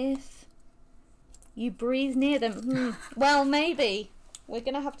apart if you breathe near them. Well, maybe. We're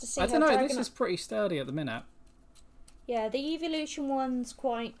going to have to see. I don't know, this is pretty sturdy at the minute. Yeah, the evolution one's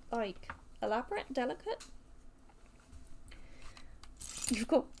quite, like, elaborate, delicate. You've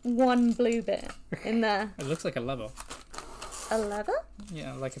got one blue bit in there. It looks like a lever. A lever?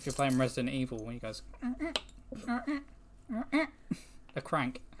 Yeah, like if you're playing Resident Evil when you guys... a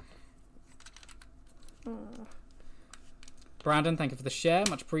crank. Oh. Brandon, thank you for the share.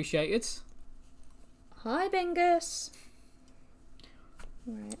 Much appreciated. Hi, Bingus.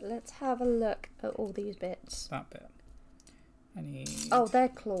 Right, let's have a look at all these bits. That bit. I need... Oh, they're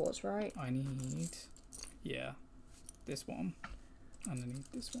claws, right? I need... Yeah. This one.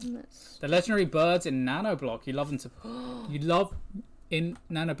 Underneath this one. Let's... The legendary birds in Nanoblock. You love them to... you love... In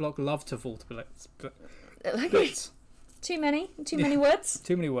Nanoblock, love to vault bits. Too many words?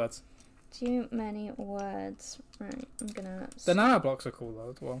 Too many words. Too many words. Right, I'm gonna... The Nanoblocks are cool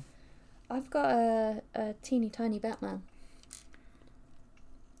though as well. I've got a teeny tiny Batman.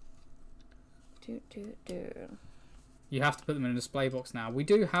 You have to put them in a display box now. We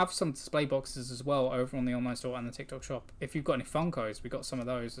do have some display boxes as well over on the online store and the TikTok shop. If you've got any Funkos, we got some of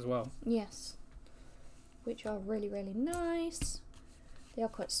those as well. Yes. Which are really, really nice. They are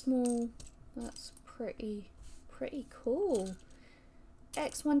quite small. That's pretty cool.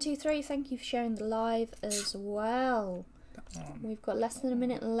 X123, thank you for sharing the live as well. We've got less than a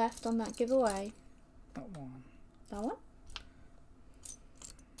minute left on that giveaway. That one. That one?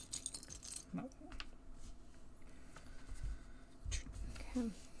 That one. Okay.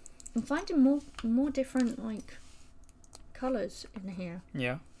 I'm finding more different like colours in here.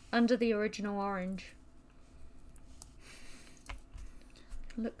 Yeah. Under the original orange.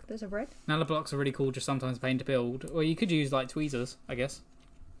 Look, there's a red. Nanoblocks are really cool, just sometimes a pain to build. Or you could use like tweezers, I guess.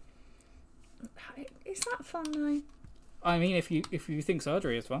 Is that fun though? I mean, if you think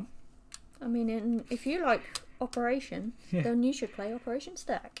surgery is fun. I mean, if you like Operation, then you should play Operation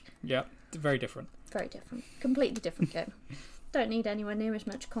Stack. Yeah, very different. Very different. Completely different game. Don't need anywhere near as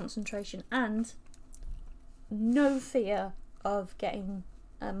much concentration and no fear of getting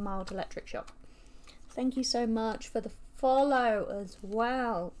a mild electric shock. Thank you so much for the follow as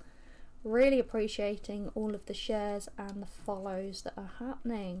well. Really appreciating all of the shares and the follows that are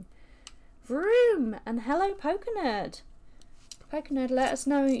happening. Vroom! And hello, Pokenerd. Pokenerd, let us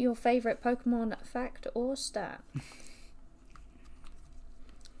know your favourite Pokemon fact or stat.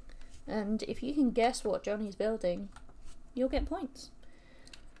 And if you can guess what Johnny's building, you'll get points.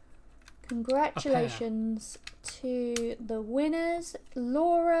 Congratulations to the winners,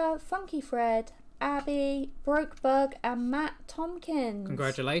 Laura, Funky Fred, Abby, Broke Bug, and Matt Tompkins.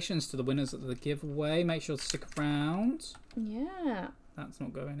 Congratulations to the winners of the giveaway. Make sure to stick around. Yeah. That's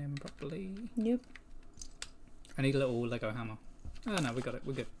not going in properly. Nope. I need a little Lego hammer. Oh no, we got it.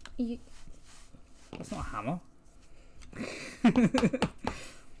 We're good. That's not a hammer.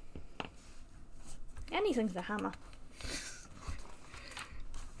 Anything's a hammer.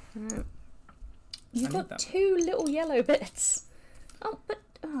 You've got two little yellow bits. Oh, but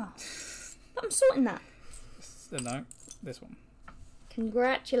I'm sorting that. No, this one.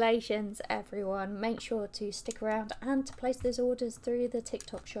 Congratulations, everyone. Make sure to stick around and to place those orders through the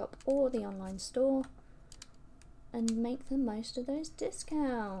TikTok shop or the online store and make the most of those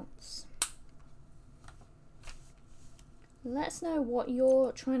discounts. Let us know what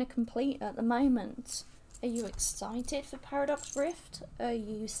you're trying to complete at the moment. Are you excited for Paradox Rift? Are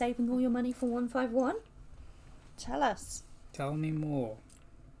you saving all your money for 151? Tell us. Tell me more.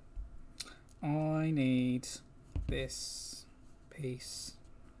 I need this piece.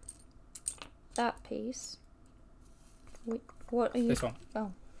 That piece. Wait, what are you... This one.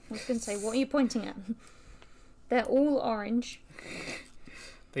 Oh, I was going to say, what are you pointing at? They're all orange.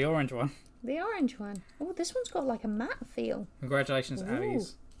 The orange one. The orange one. Oh, this one's got like a matte feel. Congratulations, Ooh.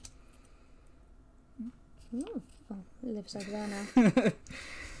 Aries. Ooh. Oh, it lives over there now.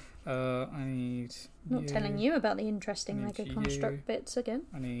 I need. Not telling you about the interesting Lego Construct bits again.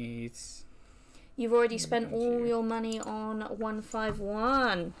 I need. You've already spent all your money on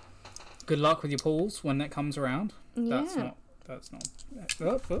 151. Good luck with your pools when that comes around. Yeah. That's not.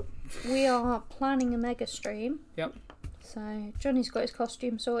 Oh. We are planning a mega stream. Yep. So Johnny's got his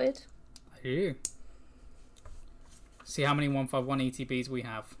costume sorted. I do. See how many 151 ETBs we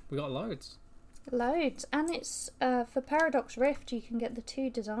have. We got loads. Loads. And it's for Paradox Rift you can get the 2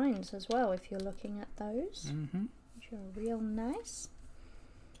 designs as well if you're looking at those. Mm-hmm. Which are real nice.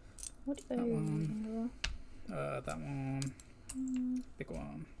 What That one. That one. Big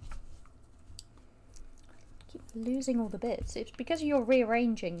one. Keep losing all the bits. It's because you're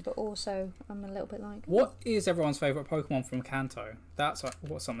rearranging, but also I'm a little bit like... What is everyone's favourite Pokemon from Kanto? That's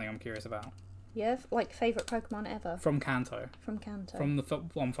what's something I'm curious about. Yeah, like favourite Pokemon ever. From Kanto. From Kanto. From the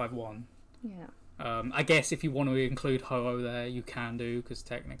 151. Yeah. I guess if you want to include Ho-Oh there, you can do, because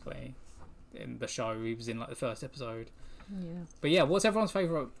technically in the show he was in like the first episode. Yeah. But yeah, what's everyone's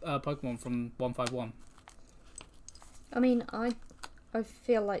favourite Pokemon from 151? I mean, I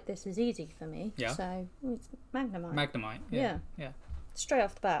feel like this is easy for me. Yeah. So it's Magnemite. Magnemite. Yeah. Yeah. Straight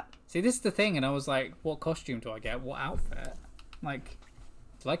off the bat. See, this is the thing, and I was like, what costume do I get? What outfit? Like,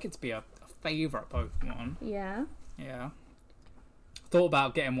 I'd like it to be a favourite Pokemon. Yeah. Yeah. Thought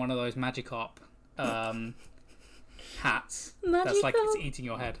about getting one of those Magikarp hats. That's like it's eating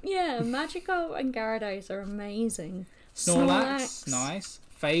your head. Yeah, Magikarp and Gyarados are amazing. Snorlax, nice.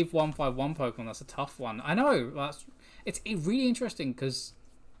 Fave 151 Pokemon, that's a tough one. I know, it's really interesting because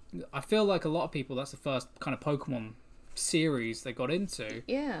I feel like a lot of people, that's the first kind of Pokemon series they got into.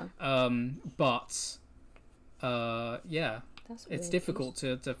 Yeah. But yeah, it's difficult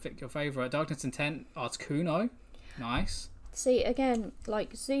to pick your favourite. Darkness Intent, Articuno, nice. See, again,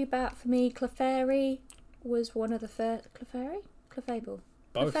 like Zubat for me, Clefairy was one of the first... Clefairy? Clefable.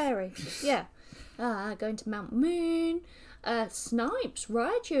 Both. Clefairy, yeah. Going to Mount Moon. Snipes,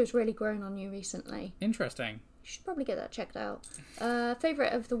 Raichu has really grown on you recently. Interesting. You should probably get that checked out.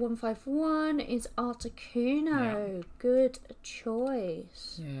 Favourite of the 151 is Articuno. Yeah. Good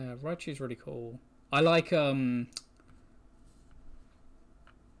choice. Yeah, Raichu's really cool. I like I've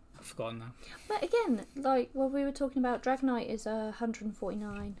forgotten now. But again, like what we were talking about, Dragonite is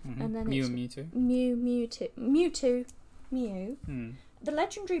 149, and then Mew it's and Mewtwo. Mew. The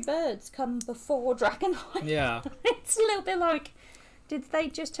legendary birds come before Dragonite. Yeah. It's a little bit like, did they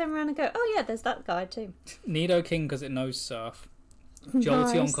just turn around and go, oh yeah, there's that guy too. Nidoking because it knows Surf.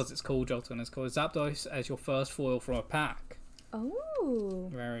 Jolteon because it's called Jolteon. It's called Zapdos as your first foil from a pack. Oh.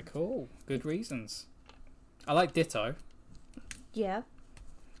 Very cool. Good reasons. I like Ditto. Yeah.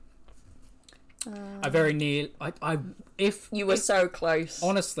 I very near. If you were so close.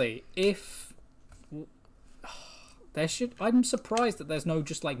 Honestly, if there should, I'm surprised that there's no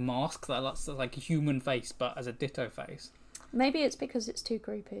just like mask that looks like a human face, but as a Ditto face. Maybe it's because it's too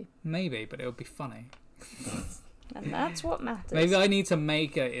creepy. Maybe, but it would be funny. And that's what matters. Maybe I need to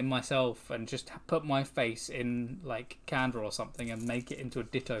make it in myself and just put my face in like Canva or something and make it into a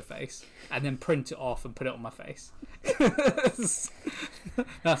Ditto face and then print it off and put it on my face.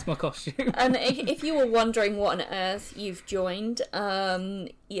 That's my costume. And if you were wondering what on earth you've joined,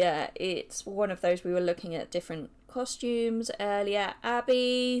 yeah, it's one of those. We were looking at different costumes earlier.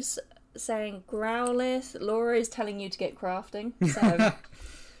 Abby's saying Growlithe. Laura is telling you to get crafting. So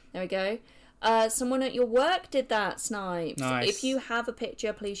there we go. Someone at your work did that, Snipes. Nice. If you have a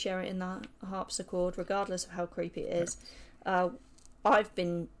picture, please share it in the harpsichord, regardless of how creepy it is. I've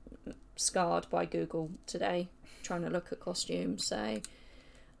been scarred by Google today, trying to look at costumes. So,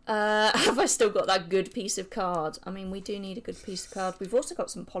 have I still got that good piece of card? I mean, we do need a good piece of card. We've also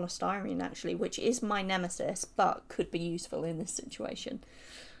got some polystyrene, actually, which is my nemesis, but could be useful in this situation.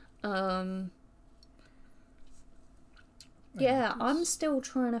 Yeah, I'm still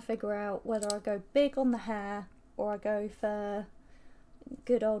trying to figure out whether I go big on the hair or I go for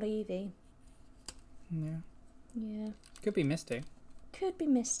good old Eevee. Yeah. Yeah. Could be Misty. Could be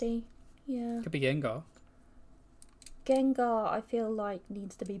Misty. Yeah. Could be Gengar. Gengar, I feel like,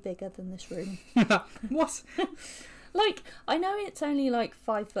 needs to be bigger than this room. What? Like, I know it's only like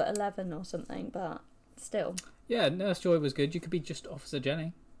 5'11" or something, but still. Yeah, Nurse Joy was good. You could be just Officer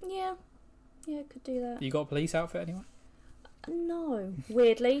Jenny. Yeah, could do that. You got a police outfit anyway? No,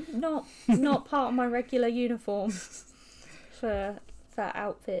 weirdly, not part of my regular uniform for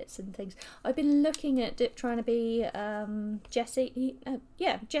outfits and things. I've been looking at trying to be Jessie.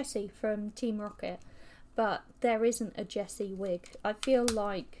 Jessie from Team Rocket, but there isn't a Jessie wig. I feel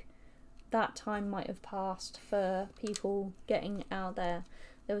like that time might have passed for people getting out there.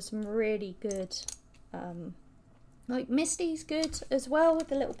 There was some really good, like Misty's good as well with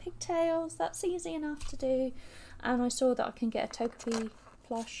the little pigtails. That's easy enough to do. And I saw that I can get a Togepi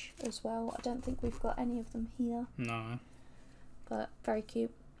plush as well. I don't think we've got any of them here. No. But very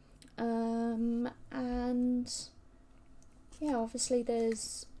cute. And yeah, obviously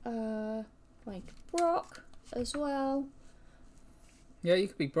there's like Brock as well. Yeah, you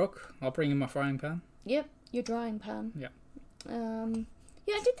could be Brock. I'll bring in my frying pan. Yep, your drying pan. Yeah.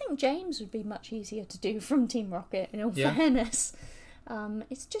 Yeah, I did think James would be much easier to do from Team Rocket, in all fairness.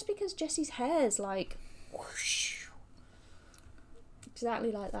 It's just because Jessie's hair's like whoosh,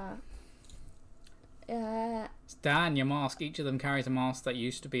 exactly like that. Stan, your mask. Each of them carries a mask that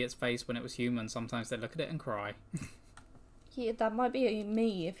used to be its face when it was human. Sometimes they look at it and cry. Yeah, that might be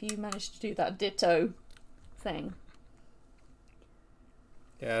me if you managed to do that ditto thing.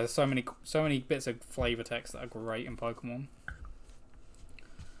 Yeah, there's so many bits of flavor text that are great in Pokemon.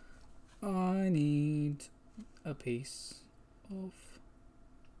 I need a piece of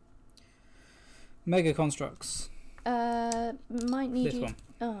Mega Construx. Might need this you. one.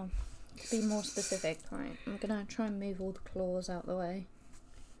 Oh, to be more specific, right? I'm gonna try and move all the claws out the way.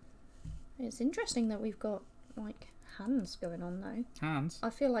 It's interesting that we've got like hands going on though. Hands?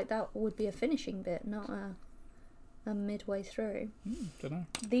 I feel like that would be a finishing bit, not a midway through. Don't know.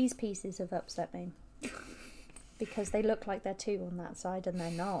 These pieces have upset me. Because they look like they're two on that side and they're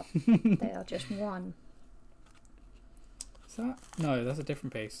not. They are just one. Is that? No, that's a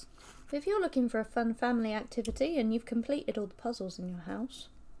different piece. If you're looking for a fun family activity and you've completed all the puzzles in your house,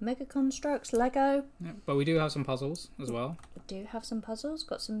 Mega Construx, Lego. Yeah, but we do have some puzzles as well. We do have some puzzles.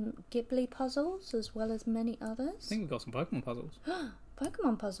 Got some Ghibli puzzles as well as many others. I think we've got some Pokemon puzzles.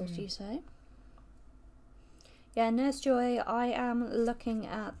 Pokemon puzzles, do you say? Yeah, Nurse Joy, I am looking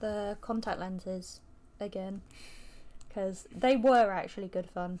at the contact lenses again because they were actually good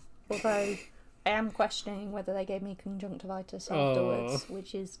fun, although I am questioning whether they gave me conjunctivitis afterwards,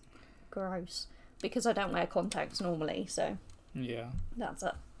 which is gross because I don't wear contacts normally, so yeah, that's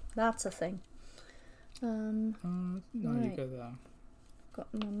a thing. No, right. you go there.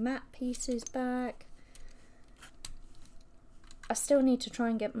 Got my map pieces back. I still need to try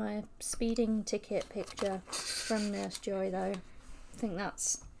and get my speeding ticket picture from Nurse Joy though. I think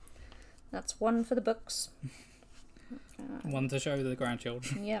that's one for the books. One to show the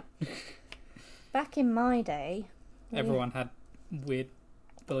grandchildren. Yep. Back in my day, everyone had weird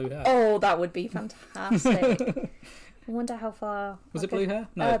blue hair. Oh, that would be fantastic. I wonder how far. Was it blue hair?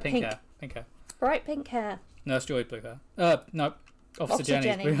 No, pink hair. Bright pink hair. Nurse Joy blue hair. No, Officer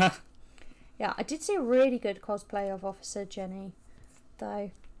Jenny's blue hair. Yeah, I did see a really good cosplay of Officer Jenny,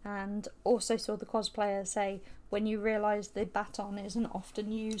 though, and also saw the cosplayer say, when you realise the baton isn't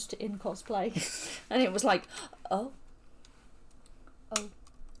often used in cosplay. And it was like, oh.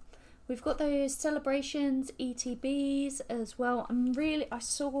 We've got those celebrations, ETBs as well. I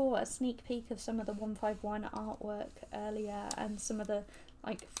saw a sneak peek of some of the 151 artwork earlier, and some of the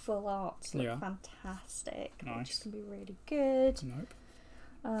like full arts look fantastic. Nice. Which is going to be really good.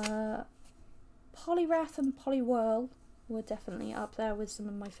 Nope. Poliwrath and Poliwhirl were definitely up there with some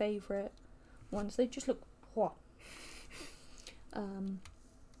of my favourite ones. They just look what. And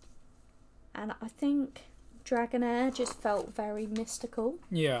I think Dragonair just felt very mystical.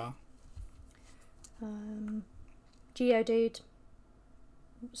 Yeah. Geodude,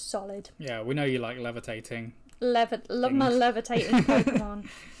 solid. Yeah, we know you like levitating. Love my levitating Pokemon.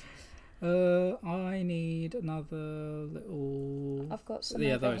 I need another little. I've got some.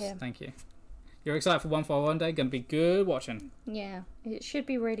 Yeah, over those. here. Thank you. You're excited for 141 day? Gonna be good watching. Yeah, it should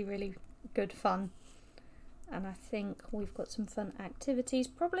be really, really good fun. And I think we've got some fun activities.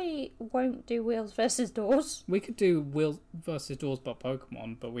 Probably won't do Wheels versus Doors. We could do Wheels versus Doors but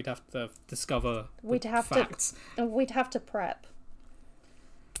Pokemon, but we'd have to discover facts. We'd have to prep.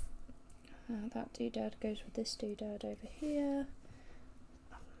 That doodad goes with this doodad over here.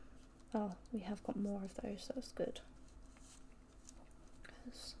 Oh, we have got more of those. That's good.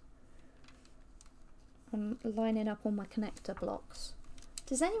 I'm lining up all my connector blocks.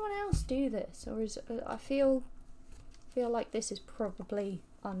 Does anyone else do this, or is I feel like this is probably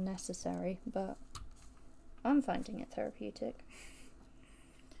unnecessary, but I'm finding it therapeutic.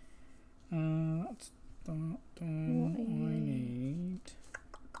 I need?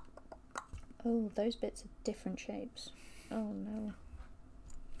 Oh, those bits are different shapes. Oh no.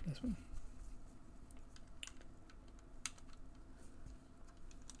 This one.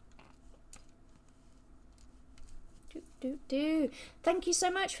 Thank you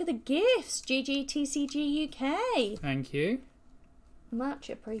so much for the gifts, GGTCG UK. Thank you. Much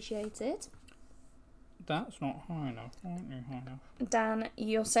appreciated. That's not high enough. Aren't you high enough? Dan,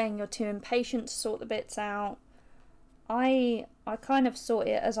 you're saying you're too impatient to sort the bits out. I kind of sort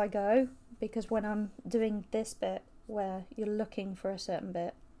it as I go, because when I'm doing this bit where you're looking for a certain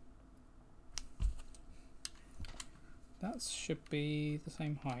bit. That should be the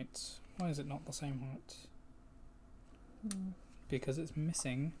same height. Why is it not the same height? Because it's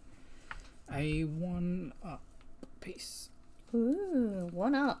missing a 1-up piece. Ooh,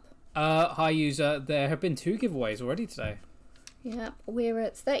 1-up. Hi user, there have been 2 giveaways already today. Yep, we're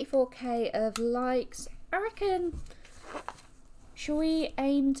at 34k of likes. I reckon, shall we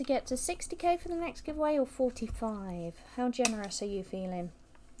aim to get to 60k for the next giveaway or 45? How generous are you feeling?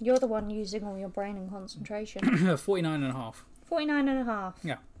 You're the one using all your brain and concentration. 49.5. 49.5.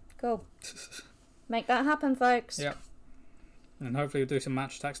 Yeah. Cool. Make that happen, folks. Yep. And hopefully we'll do some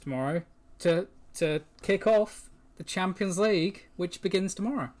match attacks tomorrow to kick off the Champions League, which begins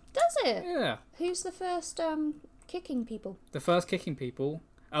tomorrow. Does it? Yeah. Who's the first kicking people? The first kicking people.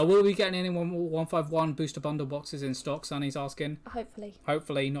 Will we get any 151 booster bundle boxes in stock? Sonny's asking. Hopefully.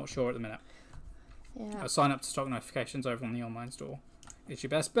 Hopefully, not sure at the minute. Yeah. Sign up to stock notifications over on the online store. It's your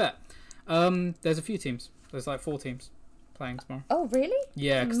best bet. There's a few teams. There's like 4 teams playing tomorrow. Oh, really?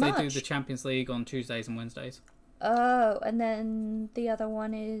 Yeah, because they do the Champions League on Tuesdays and Wednesdays. Oh, and then the other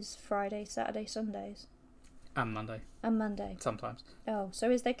one is Friday, Saturday, Sundays. And Monday. And Monday. Sometimes. Oh,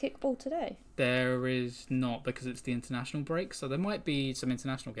 so is there kickball today? There is not, because it's the international break, so there might be some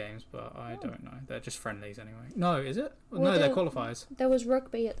international games, but I don't know. They're just friendlies anyway. No, is it? Well, no, they're qualifiers. There was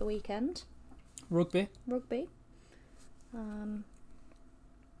rugby at the weekend. Rugby? Rugby.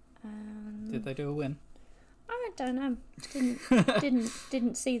 Did they do a win? I don't know.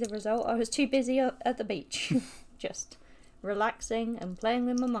 Didn't see the result. I was too busy at the beach, just relaxing and playing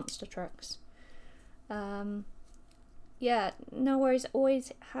with my monster trucks. Yeah, no worries.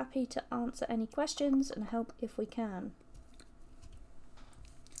 Always happy to answer any questions and help if we can.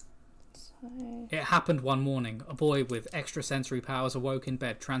 So... It happened one morning. A boy with extrasensory powers awoke in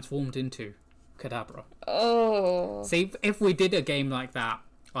bed, transformed into Kadabra. Oh. See, if we did a game like that,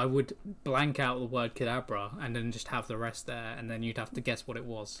 I would blank out the word Kadabra and then just have the rest there, and then you'd have to guess what it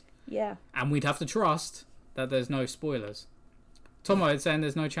was. Yeah. And we'd have to trust that there's no spoilers. Tomo is saying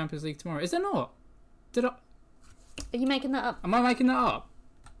there's no Champions League tomorrow. Is there not? Are you making that up? Am I making that up?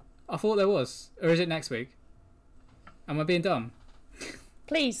 I thought there was. Or is it next week? Am I being dumb?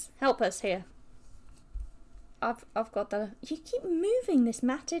 Please help us here. I've got the. You keep moving this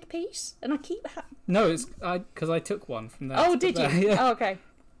matted piece, and I keep. No, it's because I took one from there. Oh, did you? Yeah. Oh, okay.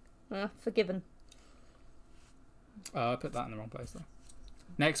 Forgiven. I put that in the wrong place though.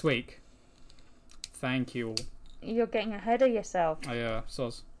 Next week. Thank you all. You're getting ahead of yourself.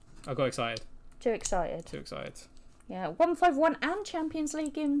 Soz. I got excited. Too excited. Too excited. Yeah, 151 and Champions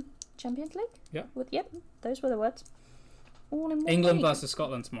League in Champions League. Yeah. Yep, those were the words. All in one England week. versus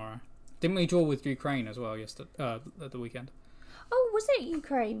Scotland tomorrow. Didn't we draw with Ukraine as well yesterday? At the weekend. Oh, was it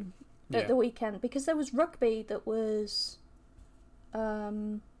Ukraine at the weekend? Because there was rugby that was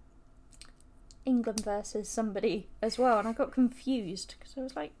England versus somebody as well, and I got confused because I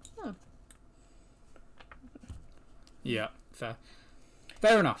was like, oh. Yeah, fair.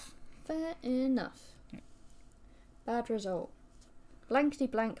 Fair enough. Fair enough. Bad result. Blankety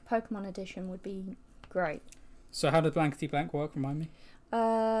blank Pokemon edition would be great. So how did Blankety Blank work? Remind me.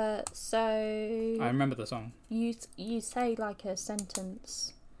 So I remember the song. You say like a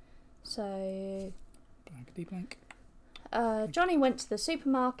sentence. So Blankety Blank. Johnny went to the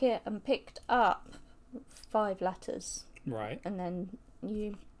supermarket and picked up 5 letters. Right. And then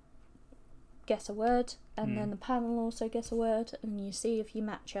you guess a word, and then the panel also guess a word, and you see if you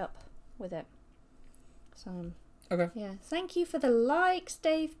match up with it. So okay. Yeah, thank you for the likes,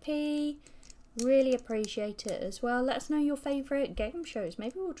 Dave P. Really appreciate it as well. Let us know your favourite game shows.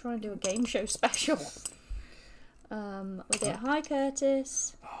 Maybe we'll try and do a game show special. With it. Hi,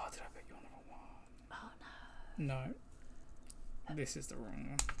 Curtis. Oh, did I put you on the wrong one? Oh no. No. This is the wrong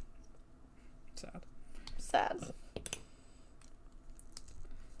one. Sad.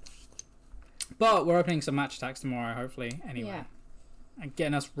 But we're opening some match attacks tomorrow, hopefully, anyway. Yeah. And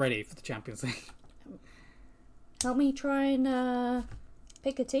getting us ready for the Champions League. Help me try and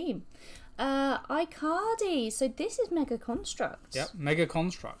pick a team. iCardi. So this is Mega Constructs. Yep, Mega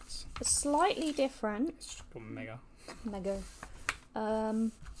Constructs. Slightly different. It's just called Mega. Mega.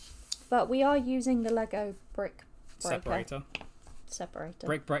 But we are using the Lego brick breaker. Separator.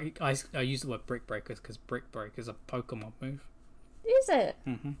 Brick break. I use the word brick breakers because brick break is a Pokemon move. Is it?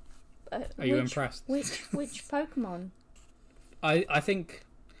 Mm-hmm. Are you impressed? Which Pokemon? I think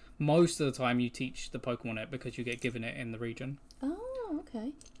most of the time you teach the Pokemon it because you get given it in the region. Oh,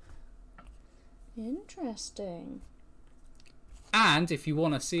 okay. Interesting. And if you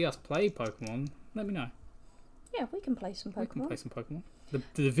want to see us play Pokemon, let me know. Yeah, we can play some Pokemon. We can play some Pokemon.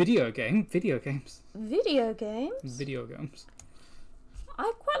 The video games. Video games? Video games.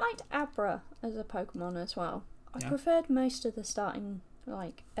 I quite liked Abra as a Pokemon as well. I preferred most of the starting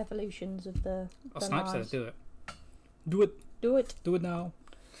evolutions of the. Snipe says do it. Do it. Do it. Do it now.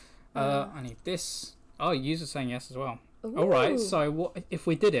 I need this. Oh, user's saying yes as well. Ooh. All right. So what if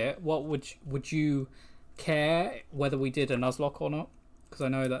we did it? What would you care whether we did a Nuzlocke or not? Because I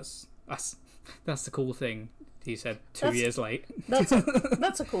know that's the cool thing. He said 2 years late. That's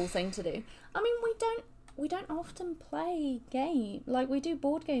a cool thing to do. I mean, we don't often play we do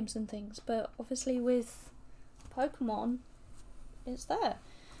board games and things, but obviously with Pokemon, it's there.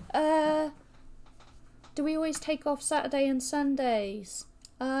 Do we always take off Saturday and Sundays?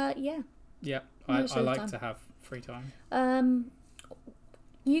 Yeah. Yeah, I like to have free time.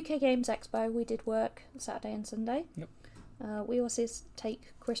 UK Games Expo, we did work Saturday and Sunday. Yep. We also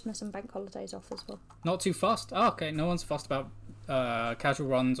take Christmas and bank holidays off as well. Not too fussed. Oh, okay, no one's fussed about casual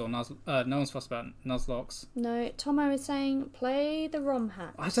runs or no one's fussed about Nuzlocks. No, Tomo is saying play the ROM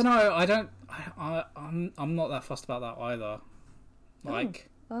hack. I don't know. I'm not that fussed about that either. Like.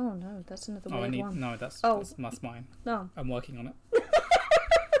 Oh no, that's another weird one. No, that's mine. No, I'm working on it.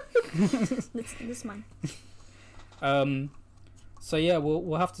 this is mine. So yeah,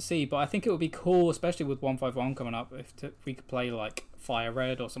 we'll have to see, but I think it would be cool, especially with 151 coming up, if we could play like Fire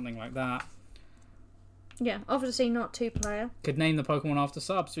Red or something like that. Yeah, obviously not 2-player. Could name the Pokemon after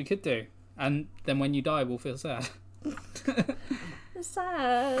subs. We could do, and then when you die, we'll feel sad. It's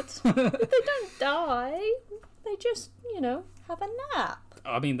sad. They don't die. They just, have a nap.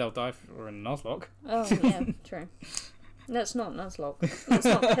 I mean, they'll die for a Nuzlocke. Oh yeah, true. Let's not Nuzlocke. Let's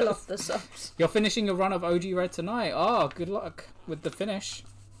not kill off the subs. You're finishing a run of OG Red tonight. Oh, good luck with the finish.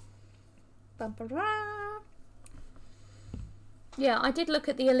 Yeah, I did look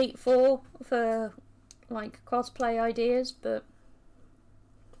at the Elite Four for cosplay ideas, but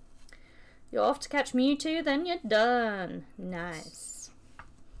you're off to catch Mewtwo, then you're done. Nice.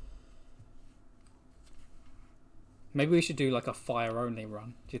 Maybe we should do like a fire only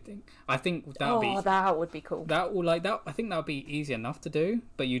run. Do you think? I think that would be cool. That will I think that would be easy enough to do,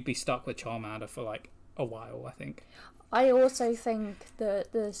 but you'd be stuck with Charmander for like a while. I think. I also think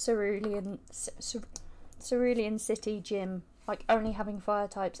that the Cerulean City gym, only having fire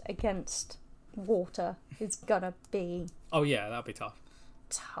types against water, is gonna be. Oh yeah, that'd be tough.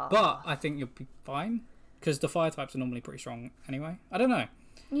 But I think you'll be fine because the fire types are normally pretty strong anyway. I don't know.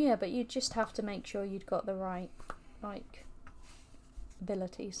 Yeah, but you just have to make sure you'd got the right.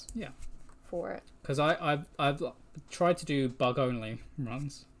 Abilities. Yeah. For it. Because I've tried to do bug only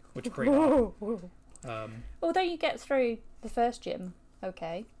runs, which are pretty hard. Although you get through the first gym,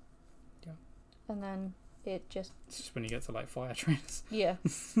 okay. Yeah. And then it's just when you get to fire trains. Yeah.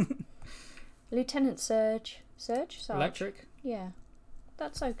 Lieutenant Surge. Electric. Yeah.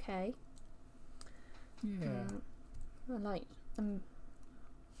 That's okay. Yeah. I like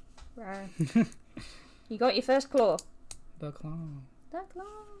You got your first claw. The claw.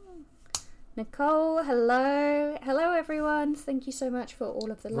 Nicole, hello. Hello, everyone. Thank you so much for all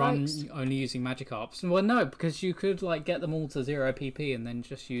of the likes. Run only using Magikarps. Well, no, because you could get them all to 0 PP and then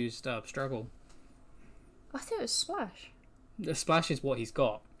just use Struggle. I thought it was Splash. The Splash is what he's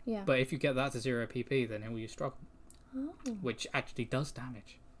got. Yeah. But if you get that to 0 PP, then he'll use Struggle. Oh. Which actually does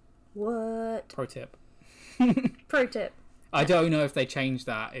damage. What? Pro tip. I don't know if they changed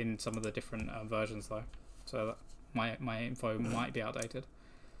that in some of the different versions though, so that my info might be outdated.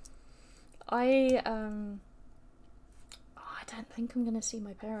 I don't think I'm going to see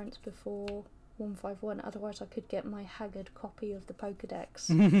my parents before 151. Otherwise, I could get my haggard copy of the Pokédex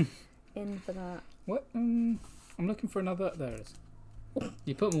in for that. What? I'm looking for another. There it is.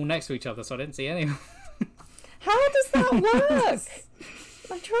 You put them all next to each other, so I didn't see any. How does that work?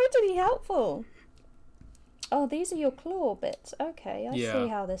 I'm trying to be helpful. Oh, these are your claw bits. Okay, I see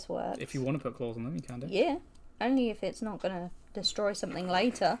how this works. If you want to put claws on them, you can do. Yeah, only if it's not going to destroy something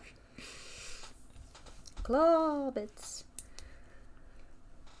later. Claw bits.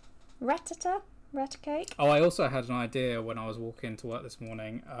 Rattata. Raticate. Oh, I also had an idea when I was walking to work this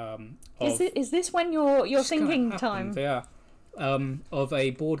morning. Is this when you're thinking time? Yeah. Of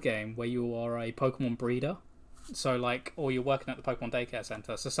a board game where you are a Pokemon breeder. So, like, or you're working at the Pokemon daycare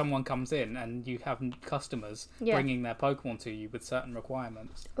center. So someone comes in and you have customers bringing their Pokemon to you with certain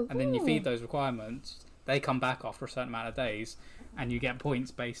requirements. Ooh. And then you feed those requirements. They come back after a certain amount of days and you get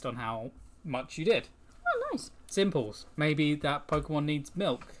points based on how much you did. Oh, nice. Simples. Maybe that Pokemon needs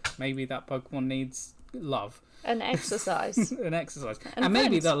milk. Maybe that Pokemon needs love. An exercise. An exercise. And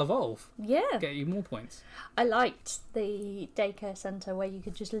maybe they'll evolve. Yeah. Get you more points. I liked the daycare centre where you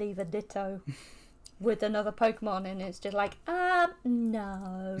could just leave a Ditto with another Pokemon and it's just like,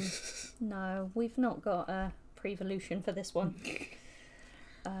 no. No, we've not got a pre-evolution for this one.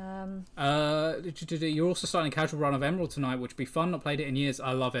 You're also starting a casual run of Emerald tonight, which would be fun. Not played it in years.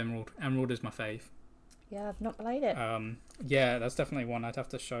 I love Emerald. Emerald is my fave. Yeah, I've not played it. Yeah, that's definitely one I'd have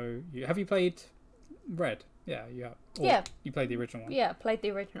to show you. Have you played Red? Yeah, you have. Yeah. You played the original one? Yeah, I played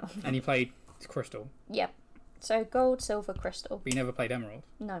the original. And you played Crystal? Yeah. So Gold, Silver, Crystal. But you never played Emerald?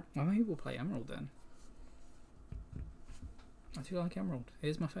 No. Well, maybe we'll play Emerald then. I do like Emerald.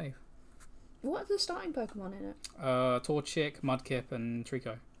 Here's my fave. What are the starting Pokemon in it? Torchic, Mudkip, and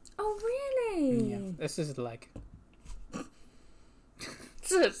Trico. Oh, really? Yeah. This is the leg.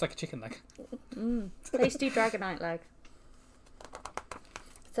 It's like a chicken leg. Tasty Dragonite leg.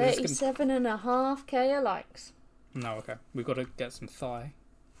 37.5k likes. No, okay. We've got to get some thigh.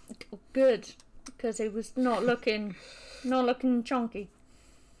 Good, because it was not looking chunky.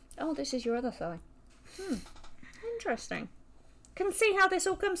 Oh, this is your other thigh. Interesting. Can see how this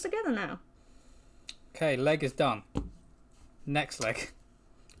all comes together now. Okay, leg is done. Next leg.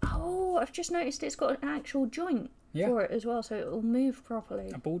 Oh, I've just noticed it's got an actual joint for it as well, so it will move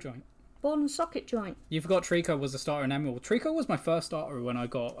properly. A ball joint. Ball and socket joint. You forgot Trico was a starter in Emerald. Trico was my first starter when I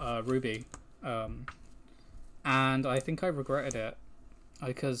got Ruby. And I think I regretted it.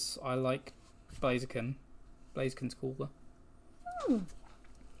 Because I like Blaziken. Blaziken's cooler.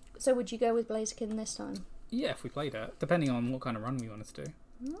 So would you go with Blaziken this time? Yeah, if we played it. Depending on what kind of run we wanted to do.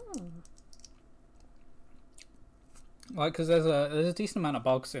 Like, because there's a decent amount of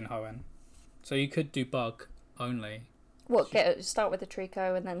bugs in Hoenn. So you could do bug only. What, start with the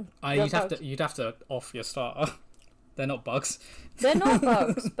Trico and then... You'd have to off your starter. They're not bugs. They're not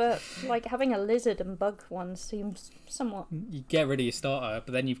bugs, but like having a lizard and bug one seems somewhat... You get rid of your starter,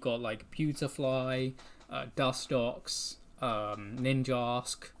 but then you've got like Pewterfly, Dustox,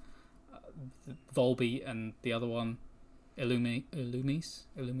 Ninjask, Volbeat, and the other one, Illumise.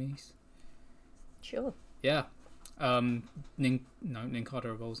 Sure. Yeah.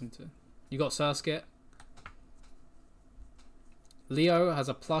 Nincada evolves into... You got Surskit. Leo has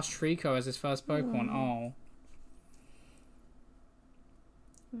a plush Trico as his first Pokemon. Oh.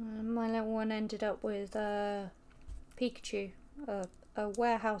 My little one ended up with Pikachu. A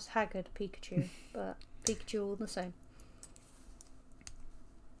warehouse haggard Pikachu. But Pikachu all the same.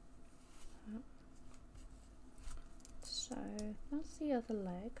 So, that's the other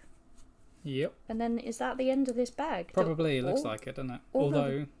leg. Yep. And then, is that the end of this bag? Probably, it looks like it, doesn't it?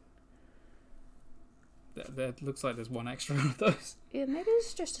 Although... There looks like there's one extra of those. Yeah, maybe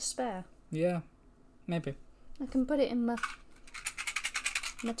it's just a spare. Yeah, maybe. I can put it in my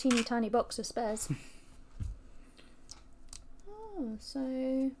teeny tiny box of spares.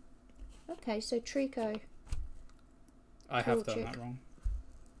 So... Okay, so Trico. I have done that wrong.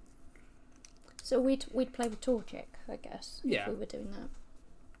 So we'd play with Torchic, I guess, if we were doing that.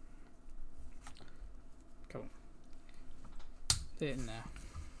 Come on. Get in there.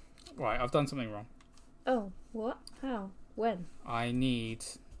 Right, I've done something wrong. Oh, what? How? When? I need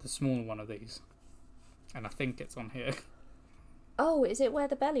the smaller one of these. And I think it's on here. Oh, is it where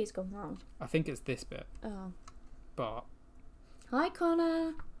the belly's gone wrong? I think it's this bit. Oh. But... Hi,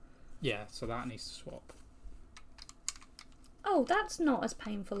 Connor. Yeah, so that needs to swap. Oh, that's not as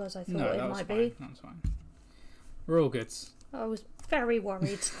painful as I thought it might be. That's fine. We're all good. I was very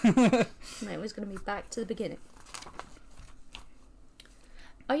worried. It was going to be back to the beginning.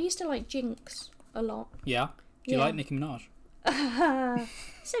 I used to like Jinx a lot. Yeah? Do you like Nicki Minaj?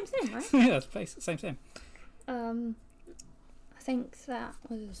 Same thing, right? Yeah, same. I think that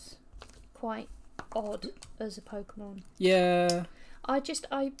was quite odd as a Pokemon. Yeah. I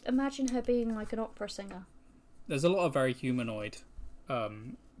imagine her being like an opera singer. There's a lot of very humanoid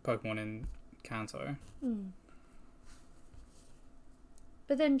Pokemon in Kanto.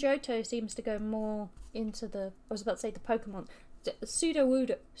 But then Johto seems to go more into the... I was about to say the Pokemon.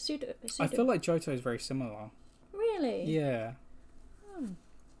 Pseudo. I feel like Johto is very similar. Really? Yeah.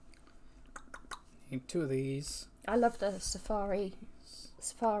 Need two of these. I love the Safari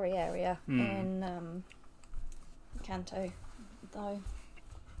safari area in Kanto, though.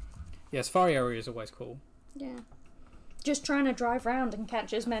 Yeah, safari area is always cool. Yeah. Just trying to drive around and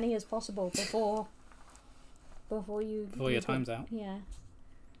catch as many as possible before your time's out. Yeah.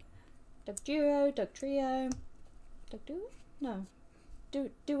 Duck Duo, Duck Trio, Duck Duo? No. Duo.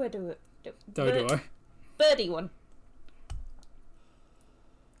 Birdie one.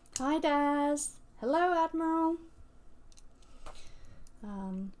 Hi, Daz. Hello, Admiral.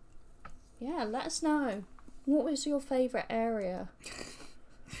 Yeah, let us know. What was your favourite area?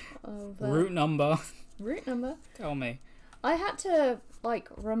 Route number. Route number? Tell me. I had to,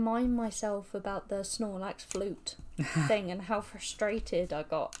 remind myself about the Snorlax flute thing and how frustrated I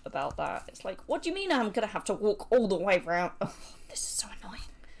got about that. It's like, what do you mean I'm going to have to walk all the way around? Oh, this is so annoying.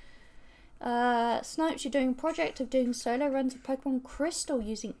 Snipes, you're doing a project of doing solo runs of Pokemon Crystal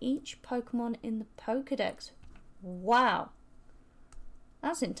using each Pokemon in the Pokedex. Wow.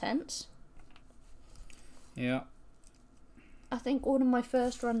 That's intense. Yeah. I think one of my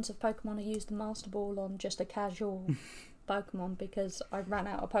first runs of Pokemon, I used the Master Ball on just a casual Pokemon because I ran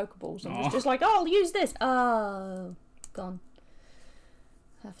out of Pokeballs and was just like, oh, I'll use this. Oh, gone.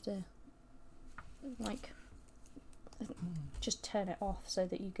 Have to, just turn it off so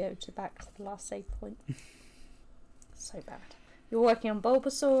that you go back to the last save point. So bad. You're working on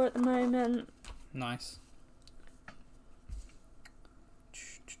Bulbasaur at the moment. Nice.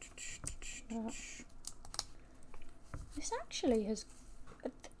 This actually has,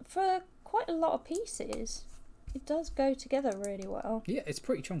 for quite a lot of pieces, it does go together really well. Yeah, it's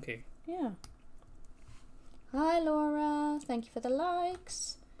pretty chunky. Yeah. Hi Laura, thank you for the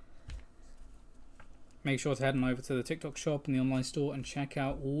likes. Make sure to head on over to the TikTok shop and the online store and check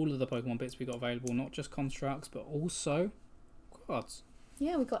out all of the Pokemon bits we got available, not just Construx, but also cards.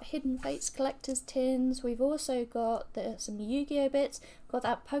 Yeah, we've got Hidden Fates collector's tins. We've also got some Yu-Gi-Oh bits. Got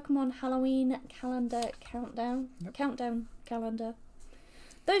that Pokemon Halloween calendar countdown. Yep. Countdown calendar.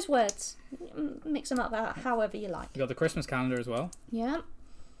 Those words, mix them up however you like. We got the Christmas calendar as well. Yeah.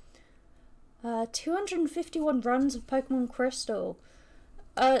 251 runs of Pokemon Crystal.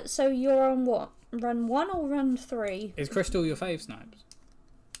 So you're on what? Run 1 or run 3? Is Crystal your fave, Snipes?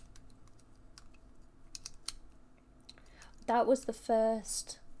 That was the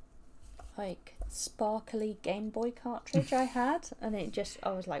first, sparkly Game Boy cartridge I had, and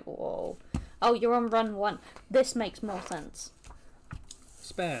I was like, whoa. Oh, you're on run 1. This makes more sense.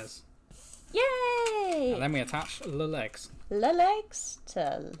 Spares. Yay! And then we attach the legs. The legs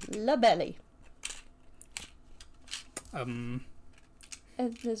to the belly.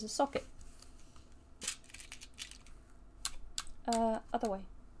 There's a socket. Other way.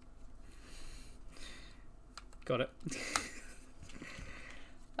 Got it.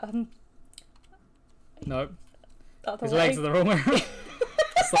 No. His legs are the wrong way around.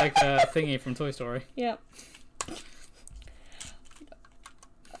 It's like a thingy from Toy Story. Yeah.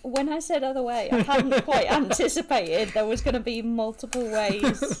 When I said other way, I hadn't quite anticipated there was going to be multiple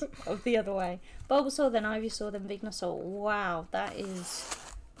ways of the other way. Bulbasaur, then Ivysaur, then Venusaur. Wow, that's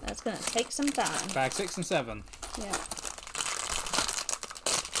going to take some time. Bag 6 and 7. Yeah.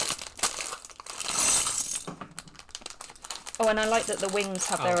 Oh, and I like that the wings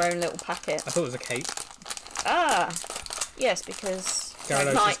have their own little packet. I thought it was a cape. Ah, yes, because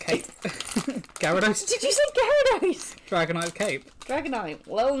Gyarados' cape. Gyarados? Did you say Gyarados? Dragonite cape. Dragonite,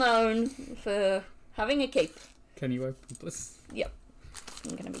 well known for having a cape. Can you open this? Yep.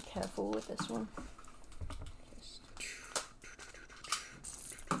 I'm going to be careful with this one.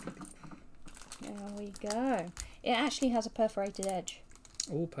 There we go. It actually has a perforated edge.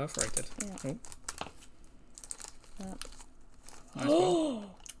 Oh, perforated. Yeah. Oh. Nice one.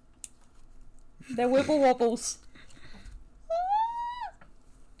 They're wibble wobbles.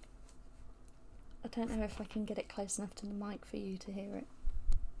 I don't know if I can get it close enough to the mic for you to hear it.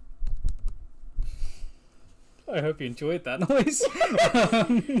 I hope you enjoyed that noise.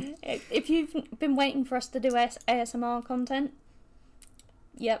 If you've been waiting for us to do ASMR content,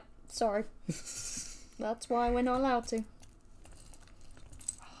 yep, sorry. That's why we're not allowed to.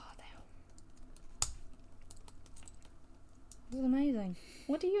 Oh, this is amazing.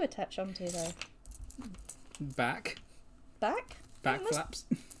 What do you attach onto though? Back. Back? Back flaps.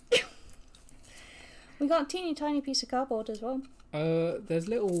 We got a teeny tiny piece of cardboard as well. There's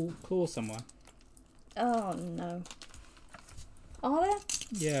little claws somewhere. Oh no. Are there?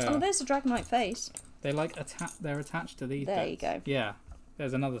 Yeah. Oh, there's a Dragonite face. They they're attached to these There bits. you go. Yeah.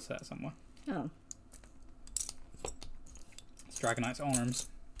 There's another set somewhere. Oh. It's Dragonite's arms.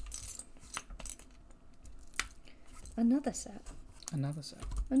 Another set. Another set.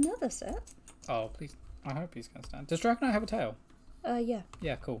 Another set? Oh, please. I hope he's going to stand. Does Dragonite have a tail? Yeah.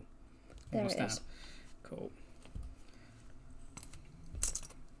 Yeah, cool. There it is. Cool.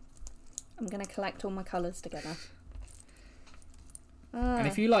 I'm going to collect all my colours together. And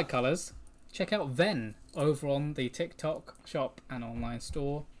if you like colours, check out Ven over on the TikTok shop and online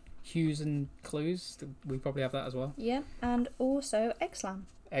store. Hues and Clues, we probably have that as well. Yeah, and also Xlam.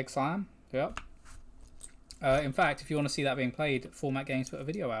 Xlam, yep. In fact, if you want to see that being played, Format Games put a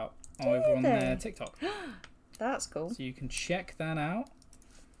video out over on their TikTok. That's cool. So you can check that out.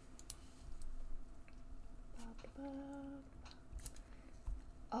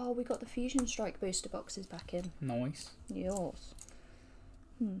 Oh, we got the Fusion Strike booster boxes back in. Nice. Yours.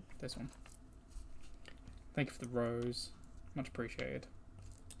 This one. Thank you for the rose. Much appreciated.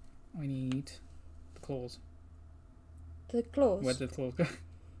 I need the claws. The claws? Where did the claws go?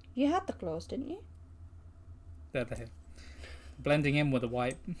 You had the claws, didn't you? They're here. Blending in with a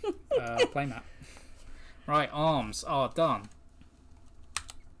white playmat. Right, arms are done.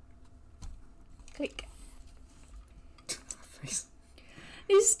 Click. Face.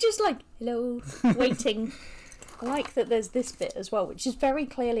 It's just like, hello, waiting. I like that there's this bit as well, which is very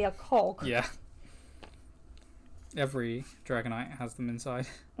clearly a cog. Yeah. Every Dragonite has them inside.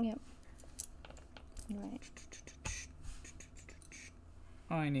 Yep. Right.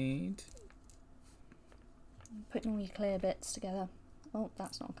 I need... Putting all your clear bits together. Oh,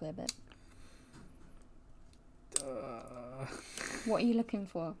 that's not a clear bit. What are you looking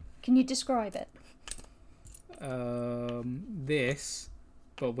for? Can you describe it? This,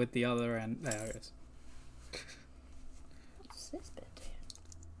 but with the other end. There it is. What's this bit?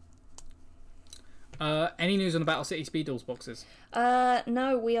 Any news on the Battle City Speed Duels boxes?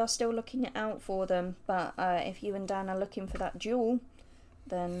 No, we are still looking out for them. But if you and Dan are looking for that duel,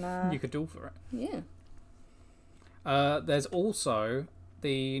 then you could duel for it. Yeah. There's also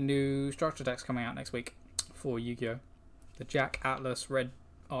the new structure decks coming out next week for Yu-Gi-Oh! The Jack Atlas Red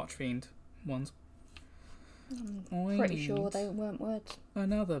Archfiend ones. I'm pretty sure they weren't words.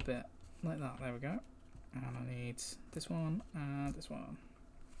 Another bit like that. There we go. And I need this one and this one.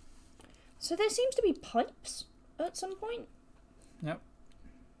 So there seems to be pipes at some point. Yep.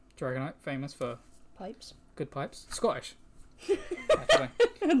 Dragonite, famous for Pipes. good pipes. Scottish. Actually.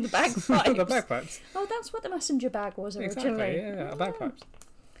 The bagpipes. The bagpipes. Oh, that's what the messenger bag was originally. Exactly, yeah, bagpipes.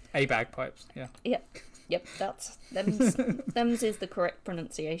 A bagpipes, yeah. Yep, that's them's is the correct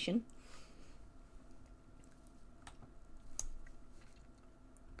pronunciation.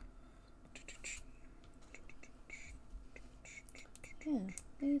 Yeah,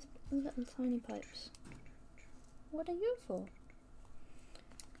 these little tiny pipes. What are you for?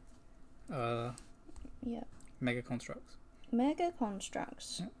 Yeah. Mega Construx. Mega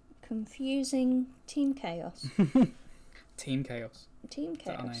Construx. Yep. Confusing Team Chaos. Team Chaos. Team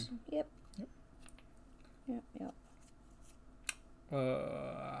that our Chaos. name? Yep. Yep. Yep.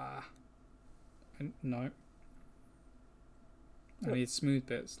 No. I need smooth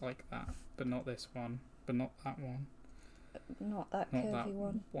bits like that, but not this one, but not that one. Not that Not curvy that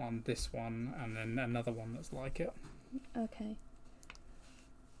one. this one, and then another one that's like it. Okay.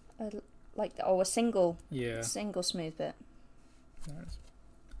 Like a single. Yeah. Single smooth bit. There it is.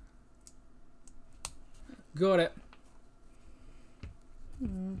 Got it.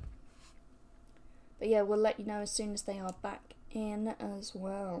 But yeah, we'll let you know as soon as they are back in as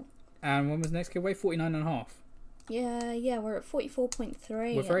well. And when was the next giveaway? 49.5. Yeah, we're at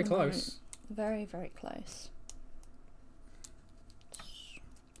 44.3. We're very close. Very, very close.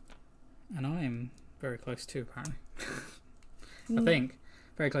 And I am very close too, apparently. I think.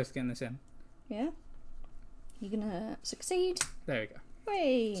 Very close to getting this in. Yeah? You're gonna succeed? There we go.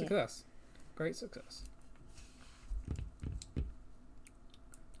 Whey! Success. Great success.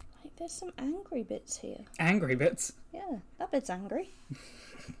 Like, there's some angry bits here. Angry bits. Yeah, that bit's angry.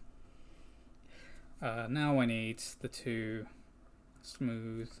 Now I need the two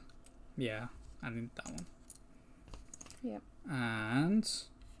smooth. Yeah, I need that one. Yep. And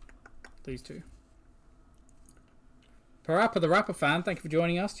these two. Parappa the Rapper fan, thank you for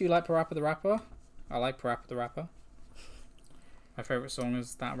joining us. Do you like Parappa the Rapper? I like Parappa the Rapper. My favourite song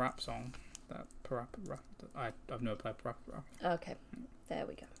is that rap song. That Parappa the Rapper. I've never played Parappa the Rapper. Okay, there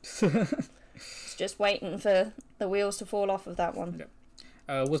we go. It's just waiting for the wheels to fall off of that one.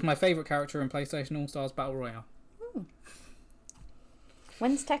 Yep. Was my favourite character in PlayStation All-Stars Battle Royale.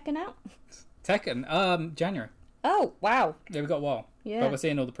 When's Tekken out? Tekken, January. Oh, wow. Yeah, we've got a while. Yeah. But we're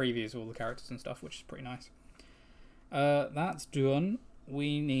seeing all the previews, all the characters and stuff, which is pretty nice. That's done.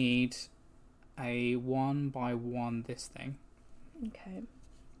 We need a 1x1 this thing. Okay.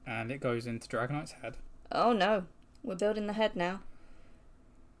 And it goes into Dragonite's head. Oh no, we're building the head now.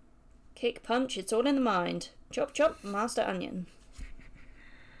 Kick, punch, it's all in the mind. Chop, chop, Master Onion.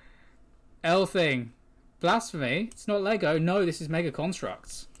 L thing. Blasphemy. It's not Lego. No, this is Mega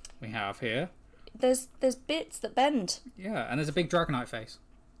Constructs we have here. There's bits that bend. Yeah, and there's a big Dragonite face.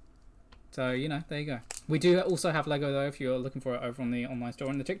 So, there you go. We do also have Lego, though, if you're looking for it over on the online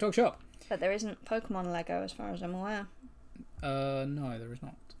store in the TikTok shop. But there isn't Pokemon Lego, as far as I'm aware. No, there is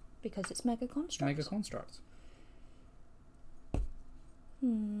not. Because it's Mega Constructs. Mega Constructs.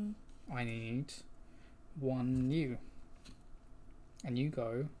 I need one you. And you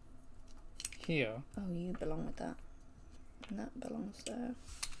go here. Oh, you belong with that. And that belongs there.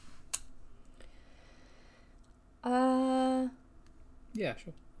 Yeah,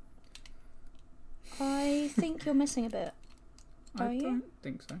 sure. I think you're missing a bit. I don't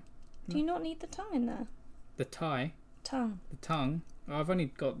think so. Do you not need the tongue in there? The tie? Tongue. The tongue? Oh, I've only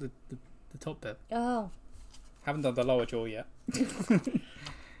got the top bit. Oh. Haven't done the lower jaw yet.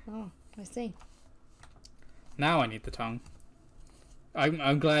 Oh, I see. Now I need the tongue.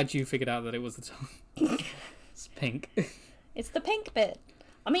 I'm glad you figured out that it was the tongue. It's pink. It's the pink bit.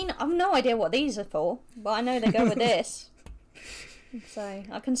 I mean, I've no idea what these are for, but I know they go with this. So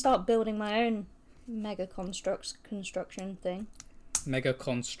I can start building my own Mega construction thing. Mega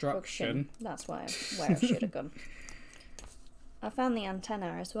construction. That's where I should have gone. I found the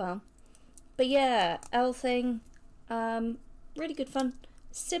antenna as well. But yeah, L thing, really good fun.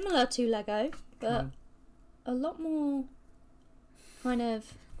 Similar to Lego, but a lot more kind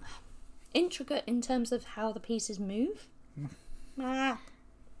of intricate in terms of how the pieces move.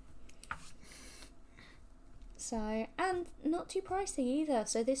 So, and not too pricey either.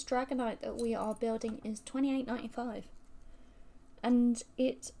 So this Dragonite that we are building is $28.95. And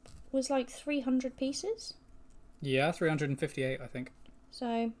it was like 300 pieces. Yeah, 358, I think.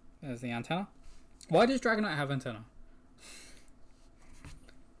 So there's the antenna. Why does Dragonite have antenna?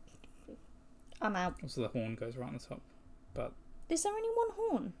 I'm out. Also, the horn goes right on the top. But is there only one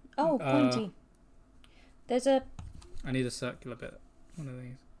horn? Oh, pointy. There's a... I need a circular bit. One of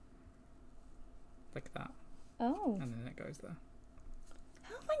these. Like that. Oh. And then it goes there.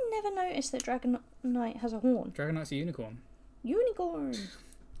 How have I never noticed that Dragonite has a horn? Dragonite's a unicorn. Unicorn!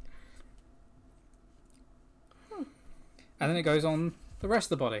 And then it goes on the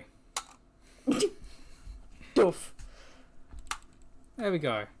rest of the body. Duff. There we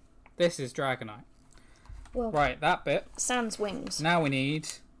go. This is Dragonite. Well, right, that bit. sans wings. Now we need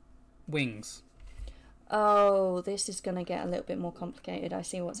wings. Oh, this is going to get a little bit more complicated. I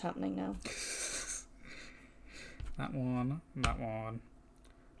see what's happening now. That one, that one,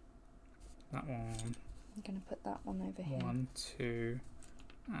 that one. I'm going to put that one over here. 1, 2,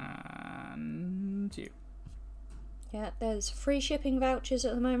 and you. Yeah, there's free shipping vouchers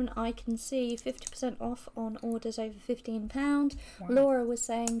at the moment. I can see 50% off on orders over £15. Wow. Laura was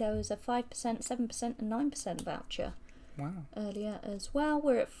saying there was a 5%, 7% and 9% voucher. Wow. Earlier as well.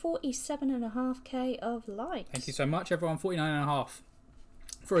 We're at 47.5k of likes. Thank you so much, everyone. 49.5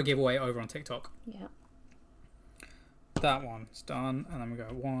 for a giveaway over on TikTok. Yeah. That one's done, and then we go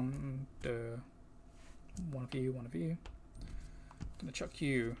one of you. Gonna chuck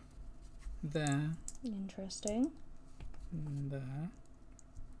you there. Interesting. There.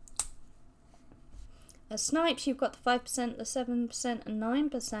 As Snipes, you've got the 5%, the 7% and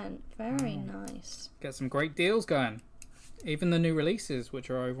 9%. Very nice. Get some great deals going. Even the new releases, which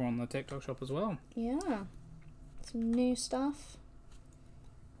are over on the TikTok shop as well. Yeah. Some new stuff.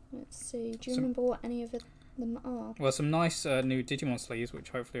 Let's see. Do you remember what any of them are? Well, some nice new Digimon sleeves,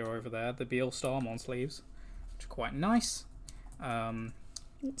 which hopefully are over there. The Beal Starmon sleeves, which are quite nice.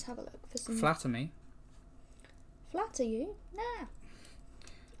 Let's have a look for some. Flatter me. Flatter you? Nah.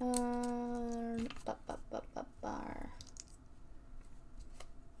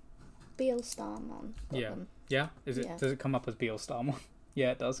 Beal Starmon. Yeah. Them. Yeah? Does it come up as Beal Starmon?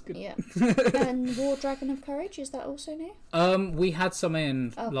 Yeah, it does. Good. Yeah. And War Dragon of Courage, is that also new? We had some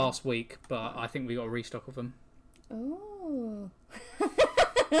in last week, but I think we got a restock of them. Oh.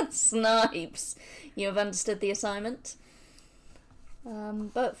 Snipes. You have understood the assignment.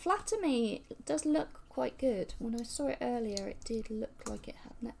 But Flatter Me does look quite good. When I saw it earlier, it did look like it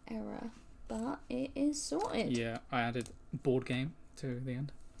had an error, but it is sorted. Yeah, I added board game to the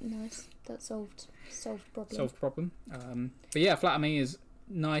end. Nice. That solved problem. Solved problem. But yeah, Flatter Me is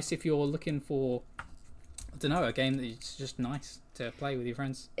nice if you're looking for, I don't know, a game that's just nice to play with your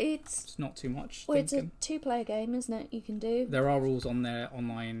friends. It's not too much. Well, it's a 2-player game, isn't it? You can do. There are rules on their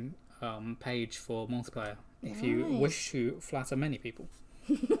online page for multiplayer if you wish to flatter many people.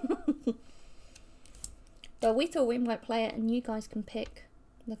 But we thought we might play it and you guys can pick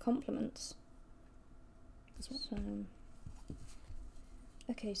the compliments. So,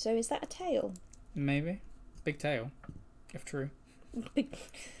 okay, so is that a tail? Maybe. Big tail, if true.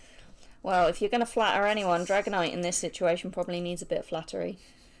 Well, if you're going to flatter anyone, Dragonite in this situation probably needs a bit of flattery.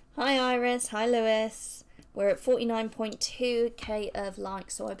 Hi Iris, hi Lewis. We're at 49.2k of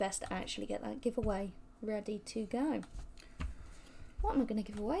likes, so I best actually get that giveaway ready to go. What am I going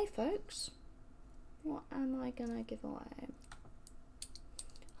to give away, folks? What am I going to give away?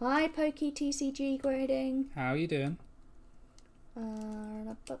 Hi Pokey TCG grading. How are you doing?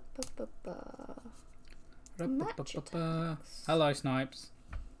 Hello, Snipes.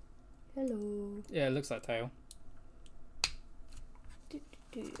 Hello. Yeah, it looks like tail.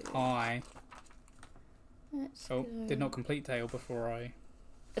 Hi. Let's Oh, go. did not complete tail before I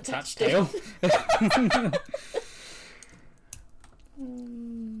attached Attached tail.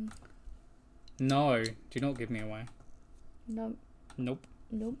 No, do not give me away. No. Nope.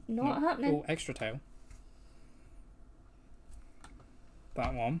 Nope, not happening. Oh, extra tail.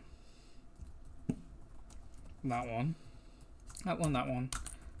 That one. That one. That one, that one.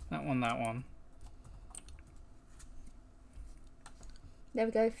 That one, that one. There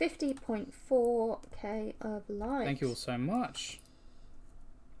we go, 50.4k of likes. Thank you all so much.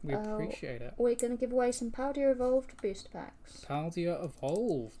 We appreciate it. We're going to give away some Paldia Evolved booster packs. Paldia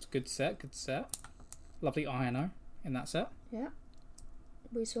Evolved. Good set, good set. Lovely Iono in that set. Yeah.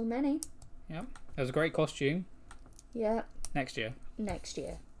 We saw many. Yep. It was a great costume. Yeah. Next year. Next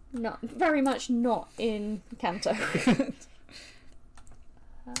year. Not very much not in Kanto.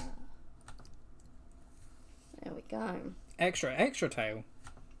 There we go. Extra tail.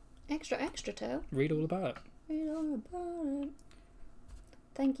 Extra tail. Read all about it. Read all about it.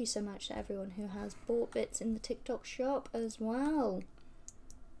 Thank you so much to everyone who has bought bits in the TikTok shop as well.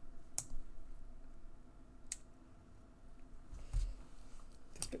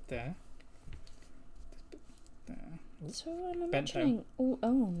 This bit there. This bit there. Ooh. So I'm Bent imagining... oh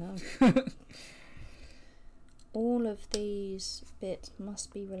no. All of these bits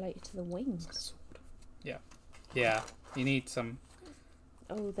must be related to the wings. Yeah. Yeah. You need some...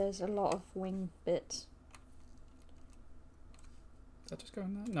 Oh, there's a lot of wing bits. Is that just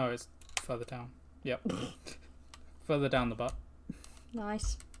going there? No, it's further down. Yep. Further down the butt.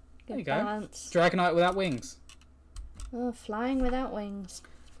 Nice. There you Good go. balance. Dragonite without wings. Oh, flying without wings.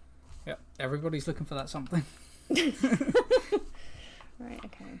 Yep. Everybody's looking for that something. Right,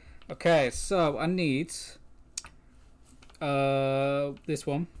 okay. Okay, so I need... this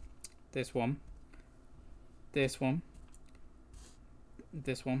one. This one. This one.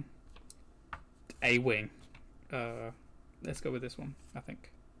 This one. A wing. Let's go with this one, I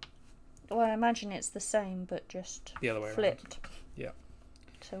think. Well, I imagine it's the same, but just The other way flipped. around. Yeah.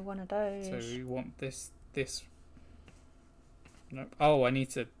 So one of those. So you want this... Nope. Oh, I need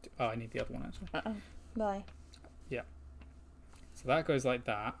to... Oh, I need the other one, actually. Bye. Yeah. So that goes like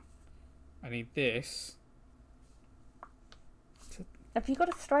that. I need this. Have you got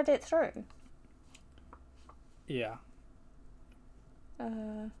to thread it through? Yeah.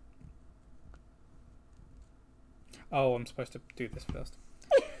 Oh, I'm supposed to do this first.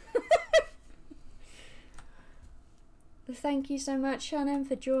 Thank you so much, Shannon,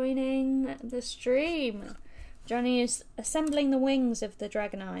 for joining the stream. Johnny is assembling the wings of the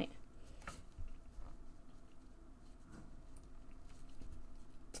Dragonite.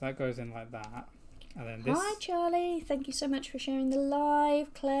 So that goes in like that. And then this... Hi, Charlie. Thank you so much for sharing the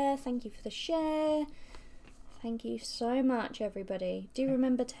live. Claire, thank you for the share. Thank you so much, everybody. Do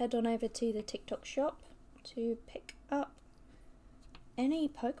remember to head on over to the TikTok shop to pick up any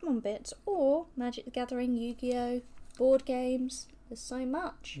Pokemon bits or Magic the Gathering, Yu-Gi-Oh! Board games. There's so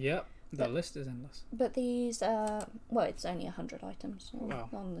much. Yep, the list is endless. But these, well, it's only 100 items Wow.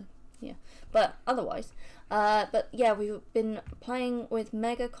 on the, yeah. But otherwise, but yeah, we've been playing with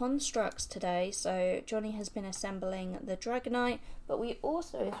Mega Construx today. So Johnny has been assembling the Dragonite, but we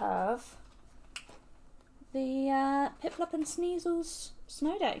also have the Piplup and Sneasel's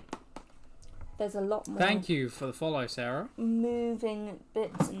Snow Day. There's a lot more. Thank you for the follow, Sarah. Moving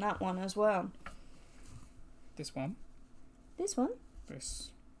bits in that one as well. This one. This one.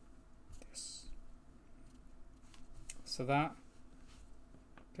 This. So that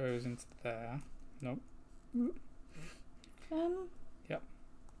goes into there. Nope. Yep.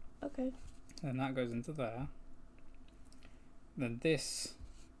 Okay. Then that goes into there. Then this.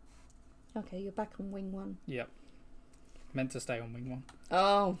 Okay, you're back on wing one. Yep. Meant to stay on wing one.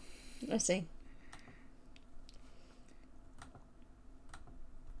 Oh, I see.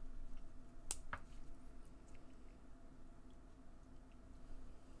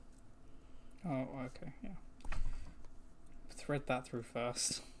 Oh, okay, yeah. Thread that through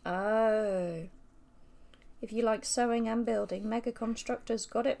first. Oh. If you like sewing and building, Mega Constructor's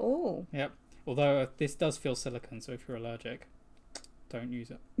got it all. Yep. Although this does feel silicone, so if you're allergic, don't use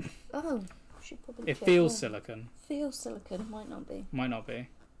it. Oh, should probably. It check feels that. silicone. Feels silicone, might not be. Might not be.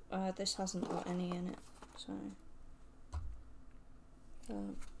 This hasn't got any in it, so.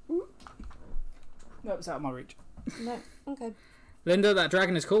 That was out of my reach. No, okay. Linda, that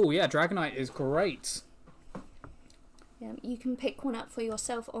dragon is cool. Yeah, Dragonite is great. Yeah, you can pick one up for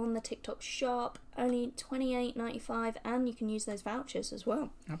yourself on the TikTok shop. Only $28.95, and you can use those vouchers as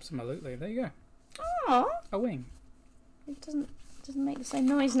well. Absolutely. There you go. Aww. A wing. It doesn't make the same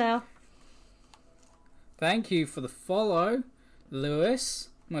noise now. Thank you for the follow, Lewis.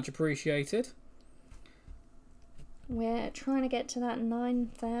 Much appreciated. We're trying to get to that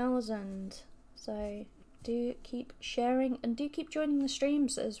 9,000. So do keep sharing and do keep joining the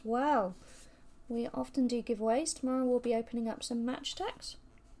streams as well. We often do giveaways. Tomorrow we'll be opening up some match stacks.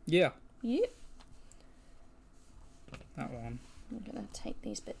 Yeah. Yep. That one. I'm going to take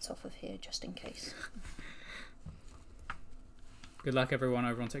these bits off of here just in case. Good luck everyone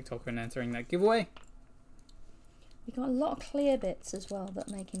over on TikTok and entering that giveaway. We got a lot of clear bits as well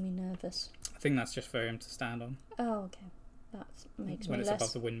that are making me nervous. I think that's just for him to stand on. Oh, okay. That makes me when it's less...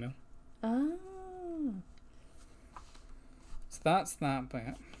 above the windmill. Ah. So that's that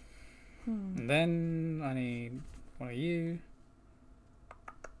bit. And then I need one of you.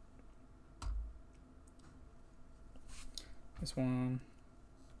 This one.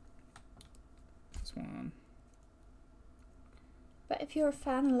 This one. But if you're a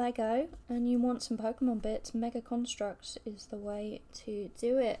fan of Lego and you want some Pokemon bits, Mega Construx is the way to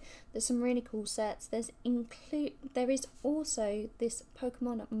do it. There's some really cool sets. There is also this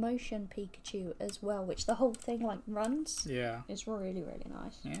Pokemon Motion Pikachu as well, which the whole thing like runs. Yeah. It's really, really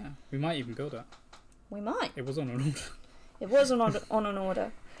nice. Yeah. We might even build it. We might. It was on an order. It was on an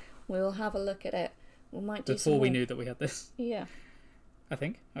order. We'll have a look at it. We might do before we knew that we had this. Yeah. I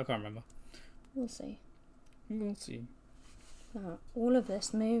think. I can't remember. We'll see. We'll see. All of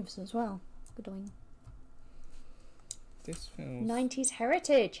this moves as well. Good doing. This feels 90s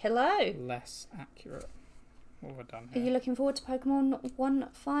heritage. Hello. less accurate. What have I done Are here? you looking forward to Pokemon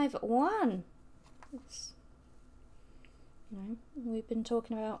 151? No, we've been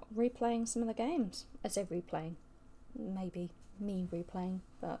talking about replaying some of the games. I say replaying. Maybe me replaying,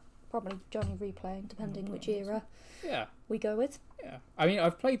 but probably Johnny replaying, depending which era Yeah. we go with. Yeah. I mean,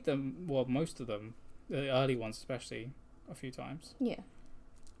 I've played them, well, most of them, the early ones especially, a few times. Yeah.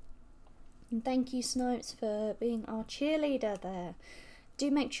 And thank you, Snipes, for being our cheerleader there.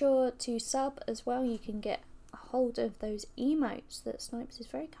 Do make sure to sub as well. You can get a hold of those emotes that Snipes is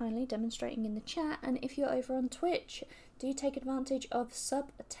very kindly demonstrating in the chat. And if you're over on Twitch, do take advantage of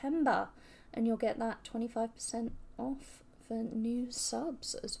September and you'll get that 25% off for new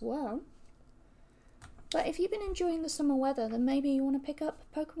subs as well. But if you've been enjoying the summer weather, then maybe you want to pick up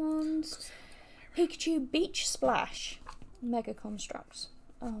Pokemon's Pikachu Beach Splash Mega Construx.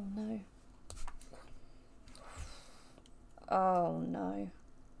 Oh no. Oh no.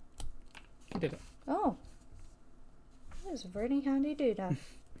 You did it. Oh. That was a really handy doodad.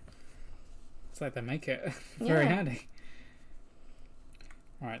 It's like they make it very Yeah. handy.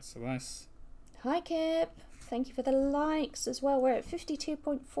 Alright, so that's... Hi Kip. Thank you for the likes as well. We're at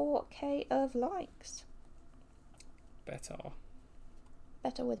 52.4k of likes. better.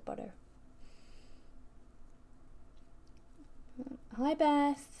 Better with butter. Hi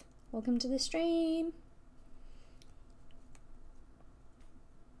Beth. Welcome to the stream.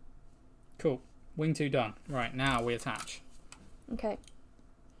 Cool. Wing 2 done. Right, now we attach. Okay.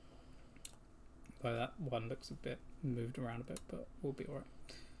 Though that one looks a bit moved around a bit, but we'll be alright.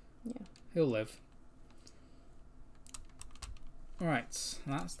 Yeah. He'll live. Alright,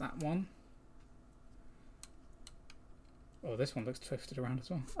 that's that one. Oh, this one looks twisted around as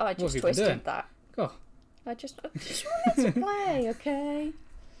well. Oh, I What just have you been doing? twisted that. Oh, I just wanted to play, okay?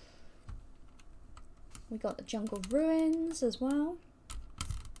 We got the Jungle Ruins as well.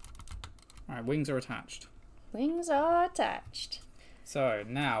 alright, wings are attached. Wings are attached. So,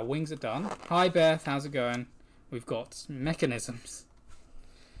 now wings are done. Hi Beth, how's it going? We've got mechanisms.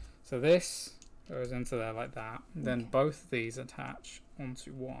 So this goes into there like that. Then Okay. both these attach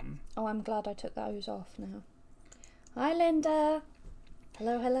onto one. Oh, I'm glad I took those off now. Hi Linda.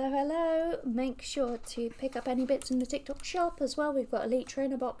 Hello, hello, hello. Make sure to pick up any bits in the TikTok shop as well. We've got Elite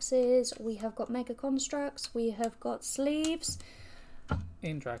Trainer boxes. We have got Mega Constructs. We have got sleeves.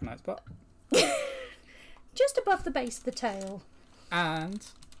 In Dragonite's butt. Just above the base of the tail. And...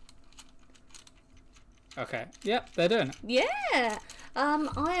 okay, yep, they're doing it. Yeah.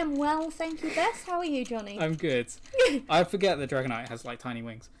 I am well, thank you, Beth. How are you, Johnny? I'm good. I forget that Dragonite has like tiny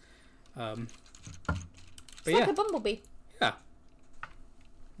wings. But It's like a bumblebee. Yeah.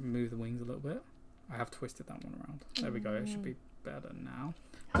 Move the wings a little bit. I have twisted that one around. There we go. It should be better now.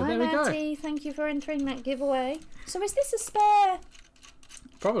 But Hi, there we go. Matty. Thank you for entering that giveaway. So is this a spare?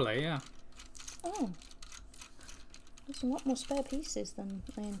 Probably, yeah. Oh. There's a lot more spare pieces than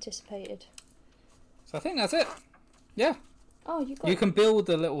I anticipated. So I think that's it. Yeah. Oh, you got... You can build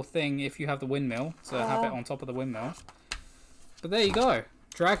the little thing if you have the windmill, to have it on top of the windmill. But there you go.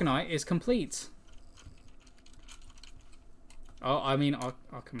 Dragonite is complete. Oh, I mean, I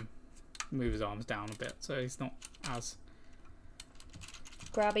can move his arms down a bit, so he's not as...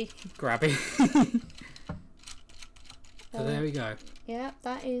 grabby. So there we go. Yeah,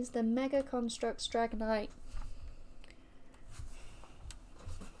 that is the Mega Construx Dragonite.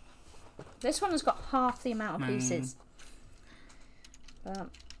 This one has got half the amount of pieces. But...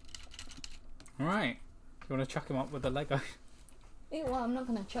 Alright. You want to chuck him up with the Lego? Ew, well, I'm not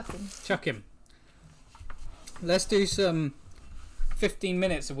going to chuck him. Chuck him. Let's do some 15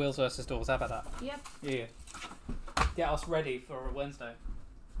 minutes of Wheels versus Doors. How about that? Yep. Yeah. Get us ready for Wednesday.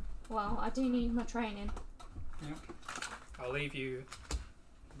 Well, I do need my training. Yep. I'll leave you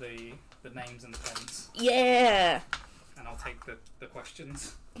the names and the pens. Yeah! And I'll take the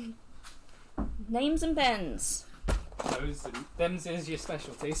questions. Names and pens. Them's is your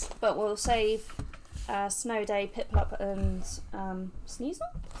specialties. But we'll save Snow Day, Piplup and Sneasel?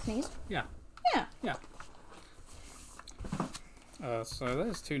 Sneasel? Yeah. Yeah. Yeah. So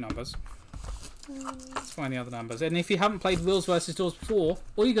there's 2 numbers. Let's find the other numbers. And if you haven't played Wheels versus Doors before,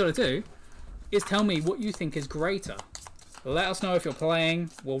 all you got to do is tell me what you think is greater. Let us know if you're playing.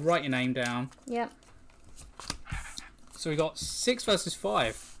 We'll write your name down. Yep. So we got 6 versus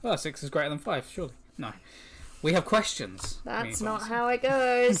 5. Well, 6 is greater than 5, surely. No. We have questions. That's not how it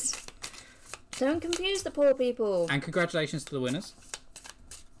goes. Don't confuse the poor people. And congratulations to the winners.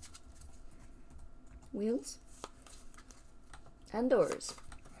 Wheels. And doors.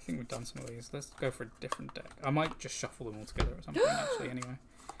 I think we've done some of these. Let's go for a different deck. I might just shuffle them all together at some point, actually, anyway.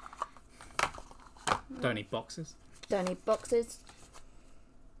 Don't need boxes. Don't need boxes.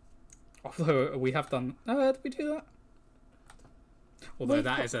 Although we have done... did we do that? Although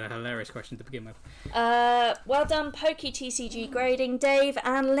that is a hilarious question to begin with. Well done, Pokey TCG Grading, Dave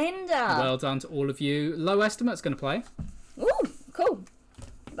and Linda. Well done to all of you. Low Estimate's going to play. Ooh, cool.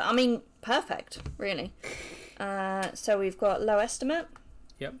 I mean, perfect, really. So we've got Low Estimate.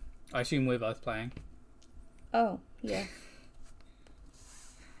 Yep. I assume we're both playing. Oh, yeah.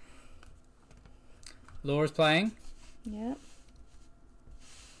 Laura's playing. Yeah.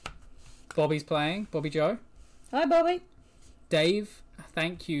 Bobby's playing. Bobby Joe. Hi, Bobby. Dave,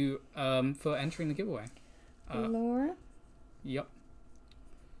 thank you for entering the giveaway. Laura. Yep.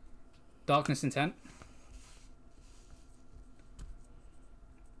 Darkness Intent.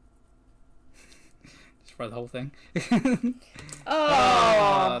 Just throw the whole thing.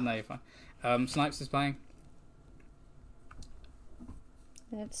 Oh! No, you're fine. Snipes is playing.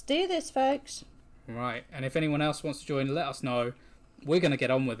 Let's do this, folks. Right, and if anyone else wants to join, let us know. We're going to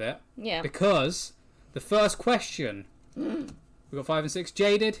get on with it. Yeah. Because the first question, we've got 5 and 6.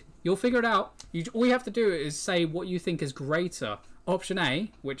 Jaded, you'll figure it out. All you have to do is say what you think is greater. Option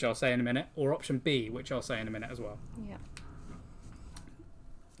A, which I'll say in a minute, or option B, which I'll say in a minute as well. Yeah.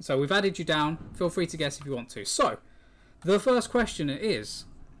 So we've added you down. Feel free to guess if you want to. So, the first question is,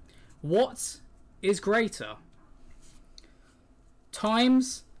 what is greater?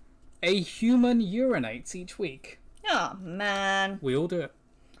 Times a human urinates each week. Oh, man. We all do it.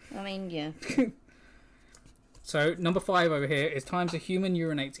 I mean, yeah. So, number 5 over here is times a human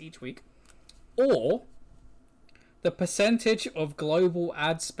urinates each week. Or the percentage of global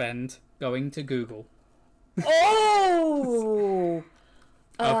ad spend going to Google. Oh!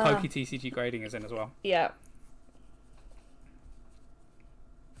 Pokey TCG Grading is in as well. Yeah.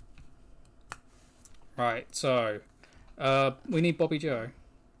 Right, so we need Bobby Joe.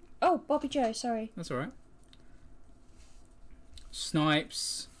 Oh, Bobby Joe, sorry. That's alright.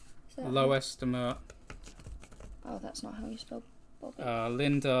 Snipes, Is that Low Estimate, Oh, that's not how you spell Bobby.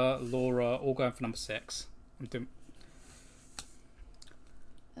 Linda, Laura, all going for number 6. I'm doing.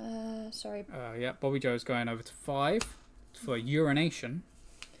 Sorry. Yeah, Bobby Joe's going over to 5 for urination.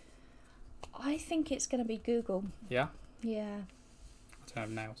 I think it's going to be Google. Yeah? Yeah. I don't have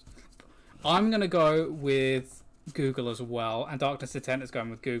nails. I'm going to go with Google as well, and Darkness Intent is going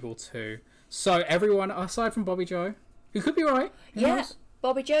with Google too. So everyone, aside from Bobby Joe, who could be right. Who Yeah. knows?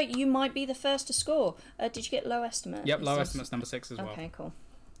 Bobby Joe, you might be the first to score. Did you get Low Estimate? Yep, Is Low this- Estimate's number 6 as well. Okay, cool.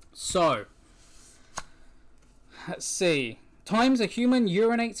 So, let's see. Times a human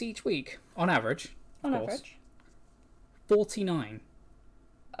urinates each week, on average. On of course. average. 49.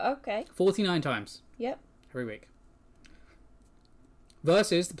 Okay. 49 times Yep. every week.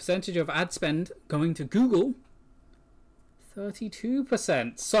 Versus the percentage of ad spend going to Google,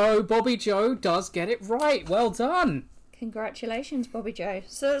 32%. So Bobby Joe does get it right. Well done. Congratulations, Bobby Joe.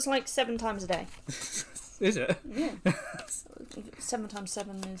 So it's like 7 times a day. Is it? Yeah. 7 times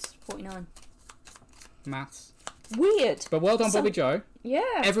 7 is 49. Maths. Weird. But well done, Bobby Joe.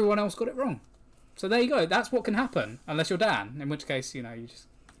 Yeah. Everyone else got it wrong. So there you go. That's what can happen. Unless you're Dan. In which case, you just...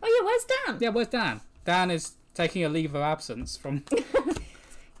 Oh, yeah, where's Dan? Yeah, where's Dan? Dan is taking a leave of absence from...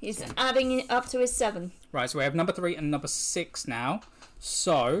 He's adding it up to his 7. Right, so we have number 3 and number 6 now.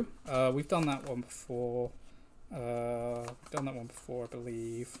 So, we've done that one before. I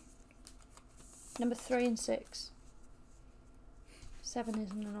believe. Number 3 and 6. 7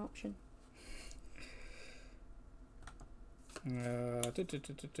 isn't an option.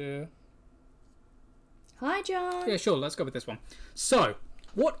 Hi, John. Yeah, sure, let's go with this one. So,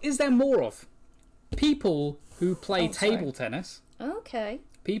 what is there more of? People who play table tennis. Okay.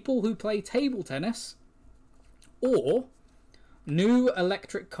 People who play table tennis. Or new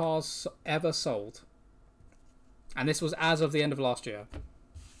electric cars ever sold. And this was as of the end of last year.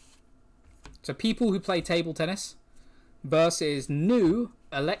 So people who play table tennis versus new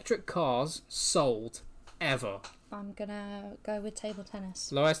electric cars sold ever. I'm going to go with table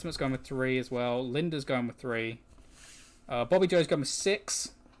tennis. Low estimate's going with 3 as well. Linda's going with 3. Bobby Joe's going with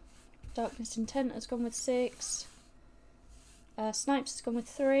 6. Darkness Intent has gone with 6. Snipes has gone with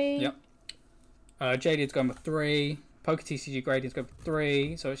 3. Yep. Jaded's going with 3. Poker TCG Gradient's going with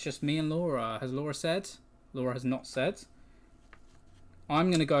 3. So it's just me and Laura. Has Laura said? Laura has not said.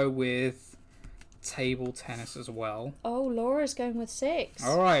 I'm going to go with table tennis as well. Oh, Laura's going with 6.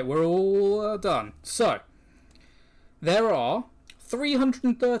 All right, we're all done. So, there are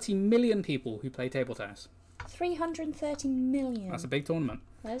 330 million people who play table tennis. 330 million. That's a big tournament.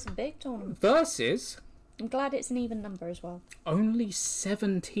 That's a big tournament. Versus... I'm glad it's an even number as well. Only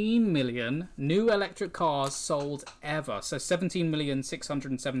 17 million new electric cars sold ever. So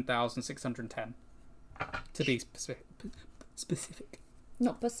 17,607,610. To be specific.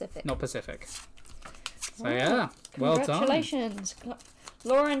 Not Pacific. Not Pacific. So Oh, yeah, well done. Congratulations.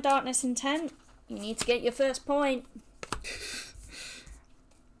 Laura and Darkness Intent, you need to get your first point.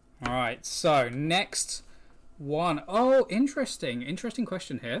 Alright, so next one. Oh, interesting. Interesting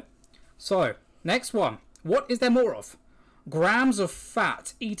question here. So, next one. What is there more of? Grams of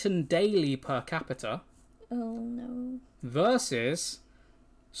fat eaten daily per capita Oh no. versus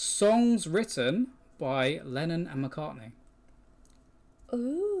songs written by Lennon and McCartney.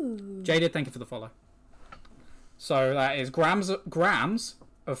 Ooh. Jaded, thank you for the follow. So that is grams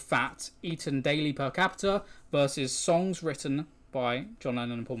of fat eaten daily per capita versus songs written by John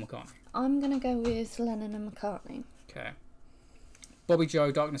Lennon and Paul McCartney. I'm going to go with Lennon and McCartney. Okay. Bobby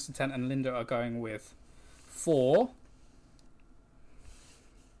Joe, Darkness Intent, and Linda are going with 4.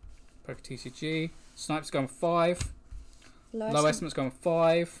 Poker TCG. Snipes going with 5. Low Estimate's going with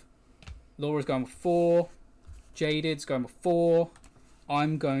 5. Laura's going with 4. Jaded's going with 4.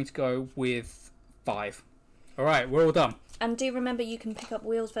 I'm going to go with 5. Alright, we're all done. And do remember you can pick up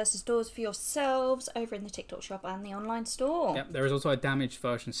Wheels versus Doors for yourselves over in the TikTok shop and the online store. Yep, there is also a damaged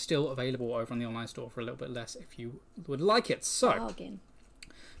version still available over on the online store for a little bit less if you would like it. So, Bargain.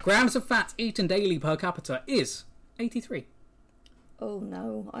 grams of fat eaten daily per capita is 83. Oh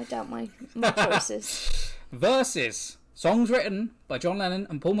no, I doubt my choices. Versus songs written by John Lennon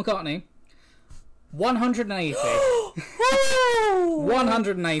and Paul McCartney, 180.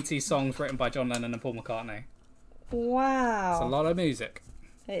 180 songs written by John Lennon and Paul McCartney. Wow. It's a lot of music.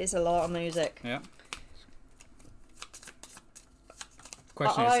 It is a lot of music. Yeah.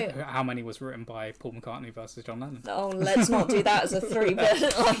 Question is, how many was written by Paul McCartney versus John Lennon? Oh, let's not do that as a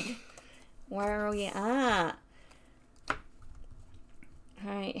 3-bit. Like, where are we at?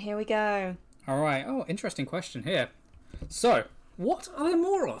 Alright, here we go. Alright, oh, interesting question here. So, what are there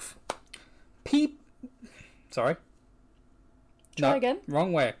more of? Sorry? Try again.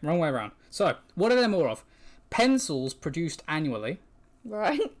 Wrong way around. So, what are there more of? Pencils produced annually.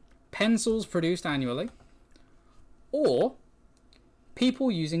 Right. Pencils produced annually. Or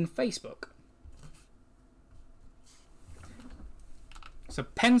people using Facebook. So,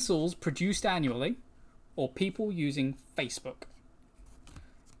 pencils produced annually or people using Facebook.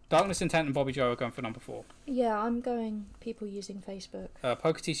 Darkness Intent and Bobby Joe are going for number 4. Yeah, I'm going people using Facebook.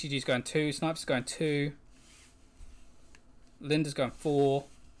 Poker TCG is going 2. Snipes is going 2. Linda's going 4.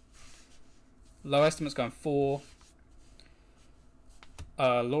 Low Estimate's going 4.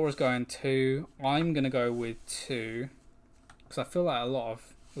 Laura's going 2. I'm going to go with 2 because I feel like a lot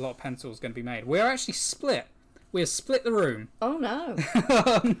of pencils going to be made. We're actually split. We have split the room. Oh no.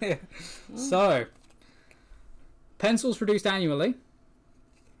 Yeah. So, pencils produced annually.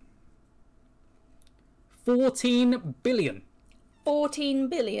 14 billion. 14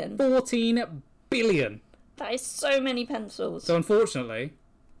 billion. 14 billion. That is so many pencils. So unfortunately,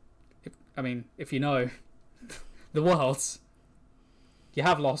 if you know the world, you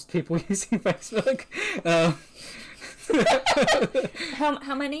have lost people using Facebook.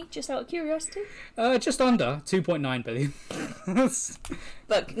 How many? Just out of curiosity. Just under 2.9 billion.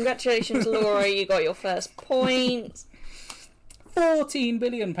 But congratulations, Laura, you got your first point. 14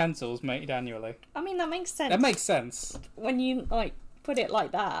 billion pencils made annually. I mean, that makes sense. That makes sense when you put it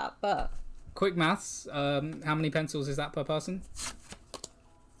like that. But quick maths. How many pencils is that per person?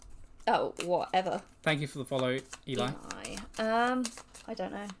 Oh, whatever. Thank you for the follow, Eli. I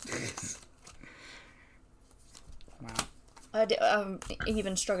don't know. Wow. I'm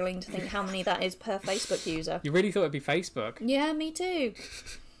even struggling to think how many that is per Facebook user. You really thought it'd be Facebook? Yeah, me too.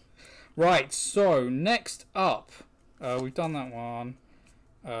 Right, so next up, we've done that one.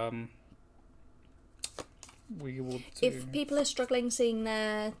 We will do... If people are struggling seeing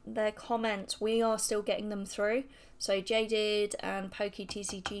their comments, we are still getting them through. So Jaded and Pokey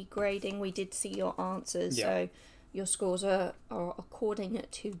TCG grading, we did see your answers, so your scores are according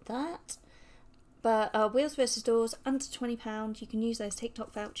to that. But Wheels vs Doors, under £20, you can use those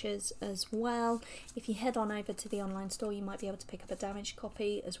TikTok vouchers as well. If you head on over to the online store, you might be able to pick up a damaged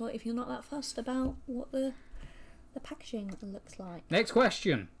copy as well, if you're not that fussed about what the packaging looks like. Next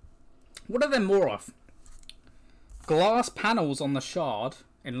question. What are there more of? Glass panels on the Shard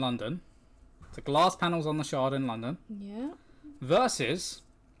in London. The glass panels on the Shard in London. Yeah. Versus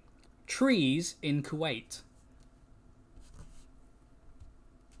trees in Kuwait.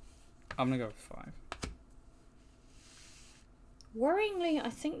 I'm going to go with 5. Worryingly, I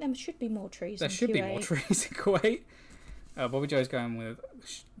think there should be more trees There in should be Kuwait. more trees in Kuwait. Bobby Joe's going with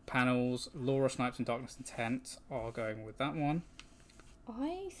panels. Laura Snipes and Darkness Intent are going with that one.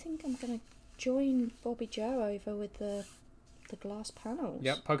 I think I'm going to join Bobby Joe over with the glass panels.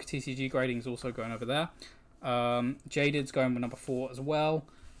 Yep, Poker TCG grading is also going over there. Jaded's going with number 4 as well.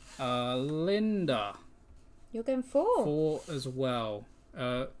 Linda. You're going 4? 4 as well.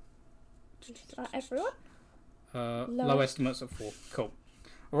 Is that everyone? Low estimates of 4. Cool.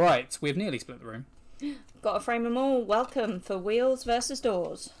 Right, we've nearly split the room. Got to frame them all. Welcome for Wheels versus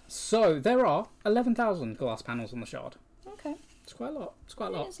Doors. So there are 11,000 glass panels on the Shard. Okay. It's quite a lot. It's quite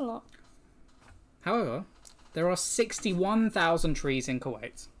a lot. It is a lot. However, there are 61,000 trees in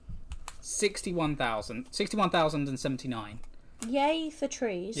Kuwait. 61,079. Yay for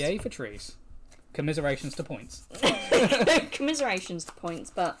trees. Yay for trees. Commiserations to points. Commiserations to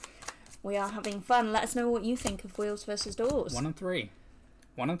points, but we are having fun. Let us know what you think of Wheels versus Doors. 1 and 3.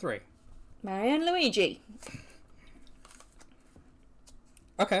 1 and 3. Mario and Luigi.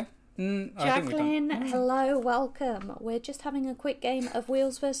 Okay. Jacqueline, hello, welcome. We're just having a quick game of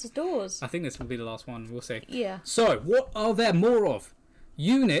Wheels versus Doors. I think this will be the last one. We'll see. Yeah. So, what are there more of?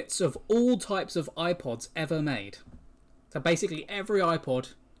 Units of all types of iPods ever made. So basically every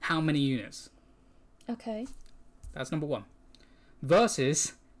iPod, how many units? Okay. That's number 1.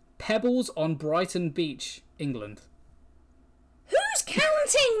 Versus pebbles on Brighton Beach, England. Who's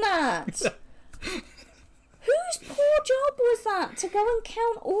counting that? Whose poor job was that to go and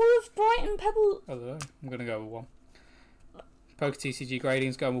count all of Brighton Pebble? I don't know. I'm going to go with 1. Poker TCG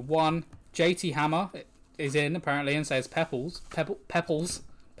grading's going with 1. JT Hammer is in apparently and says Pebbles.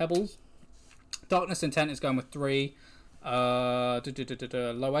 Darkness Intent is going with 3. Low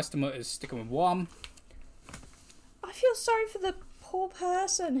Estimate is sticking with 1. I feel sorry for the poor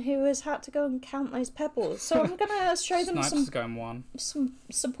person who has had to go and count those pebbles. So I'm going to show them Snipes is going 1. some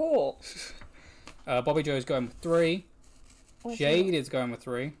support. Bobby Joe's going with 3. Jade is going with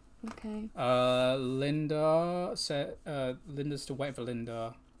 3. Okay. Linda's still waiting for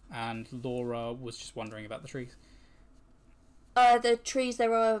Linda, and Laura was just wondering about the trees. The trees,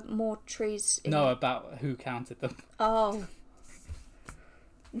 there are more trees. No, about who counted them. Oh.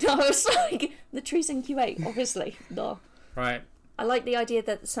 No, it's like the trees in Kuwait, obviously. No. Right. I like the idea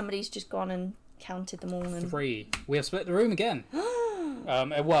that somebody's just gone and counted them all. And 3. We have split the room again.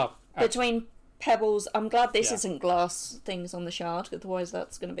 Between pebbles, I'm glad this isn't glass things on the Shard, otherwise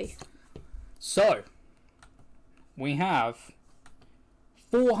that's going to be... So, we have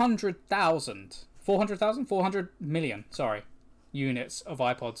 400 million, units of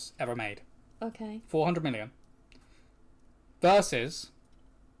iPods ever made. Okay. 400 million. Versus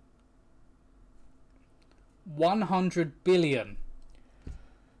 100 billion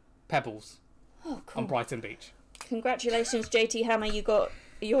pebbles on Brighton Beach. Congratulations, JT Hammer, you got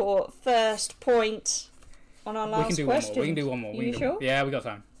your first point on our last question. We can do one more. You sure? Yeah, we got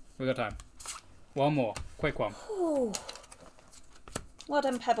time. One more. Quick one. Ooh. Well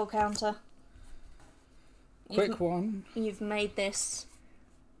done, Pebble Counter. quick one. You've made this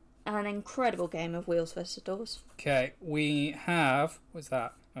an incredible game of Wheels versus Doors. Okay, we have... What's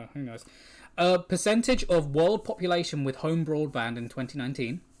that? Oh, who knows? Percentage of world population with home broadband in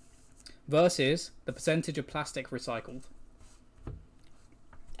 2019 versus the percentage of plastic recycled.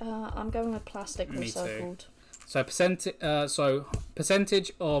 I'm going with plastic recycled. Too. So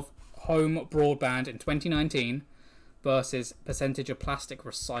percentage of home broadband in 2019 versus percentage of plastic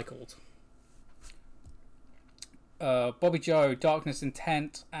recycled. Bobby Joe, Darkness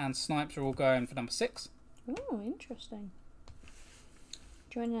Intent, and Snipes are all going for number 6. Oh, interesting.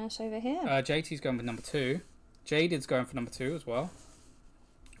 Joining us over here. JT's going with number 2. Jaded's going for number 2 as well.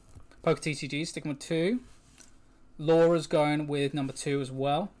 Poker TCG sticking with 2. Laura's going with number 2 as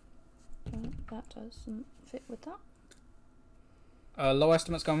well. That doesn't fit with that. Low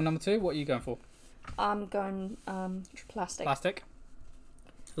estimate's going with number 2. What are you going for? I'm going plastic. Plastic.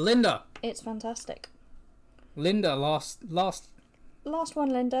 Linda. It's fantastic. Linda, last one,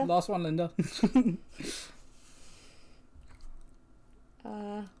 Linda. Last one, Linda.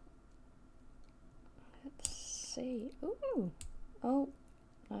 Let's see. Ooh. Oh,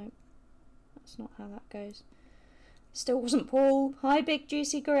 no. That's not how that goes. Still wasn't Paul. Hi, big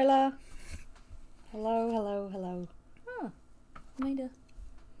juicy gorilla. Hello. Ah, made a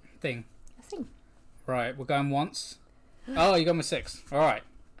thing. A thing. Right, we're going once. Oh, you're going with 6. All right.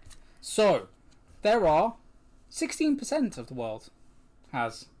 So, there are 16% of the world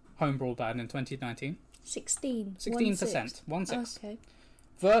has home broadband in 2019. 16%. 16%. 1/6. Okay.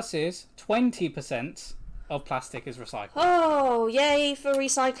 Versus 20% of plastic is recycled. Oh, yay for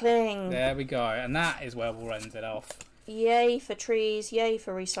recycling. There we go. And that is where we'll end it off. Yay for trees. Yay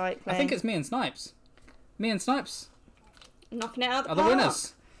for recycling. I think it's me and Snipes. Me and Snipes knocking it out are the the park.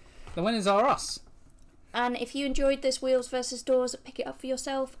 winners. The winners are us. And if you enjoyed this Wheels versus Doors, pick it up for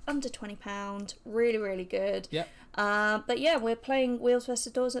yourself. Under £20. Really, really good. Yep. But yeah, we're playing Wheels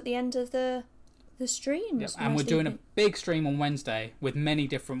versus Doors at the end of the stream. Yep. And we're doing a big stream on Wednesday with many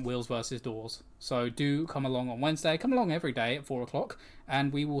different Wheels versus Doors. So do come along on Wednesday. Come along every day at 4 o'clock.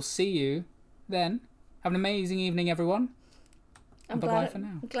 And we will see you then. Have an amazing evening, everyone. And bye-bye for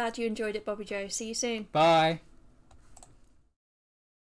now. I'm glad you enjoyed it, Bobby Joe. See you soon. Bye.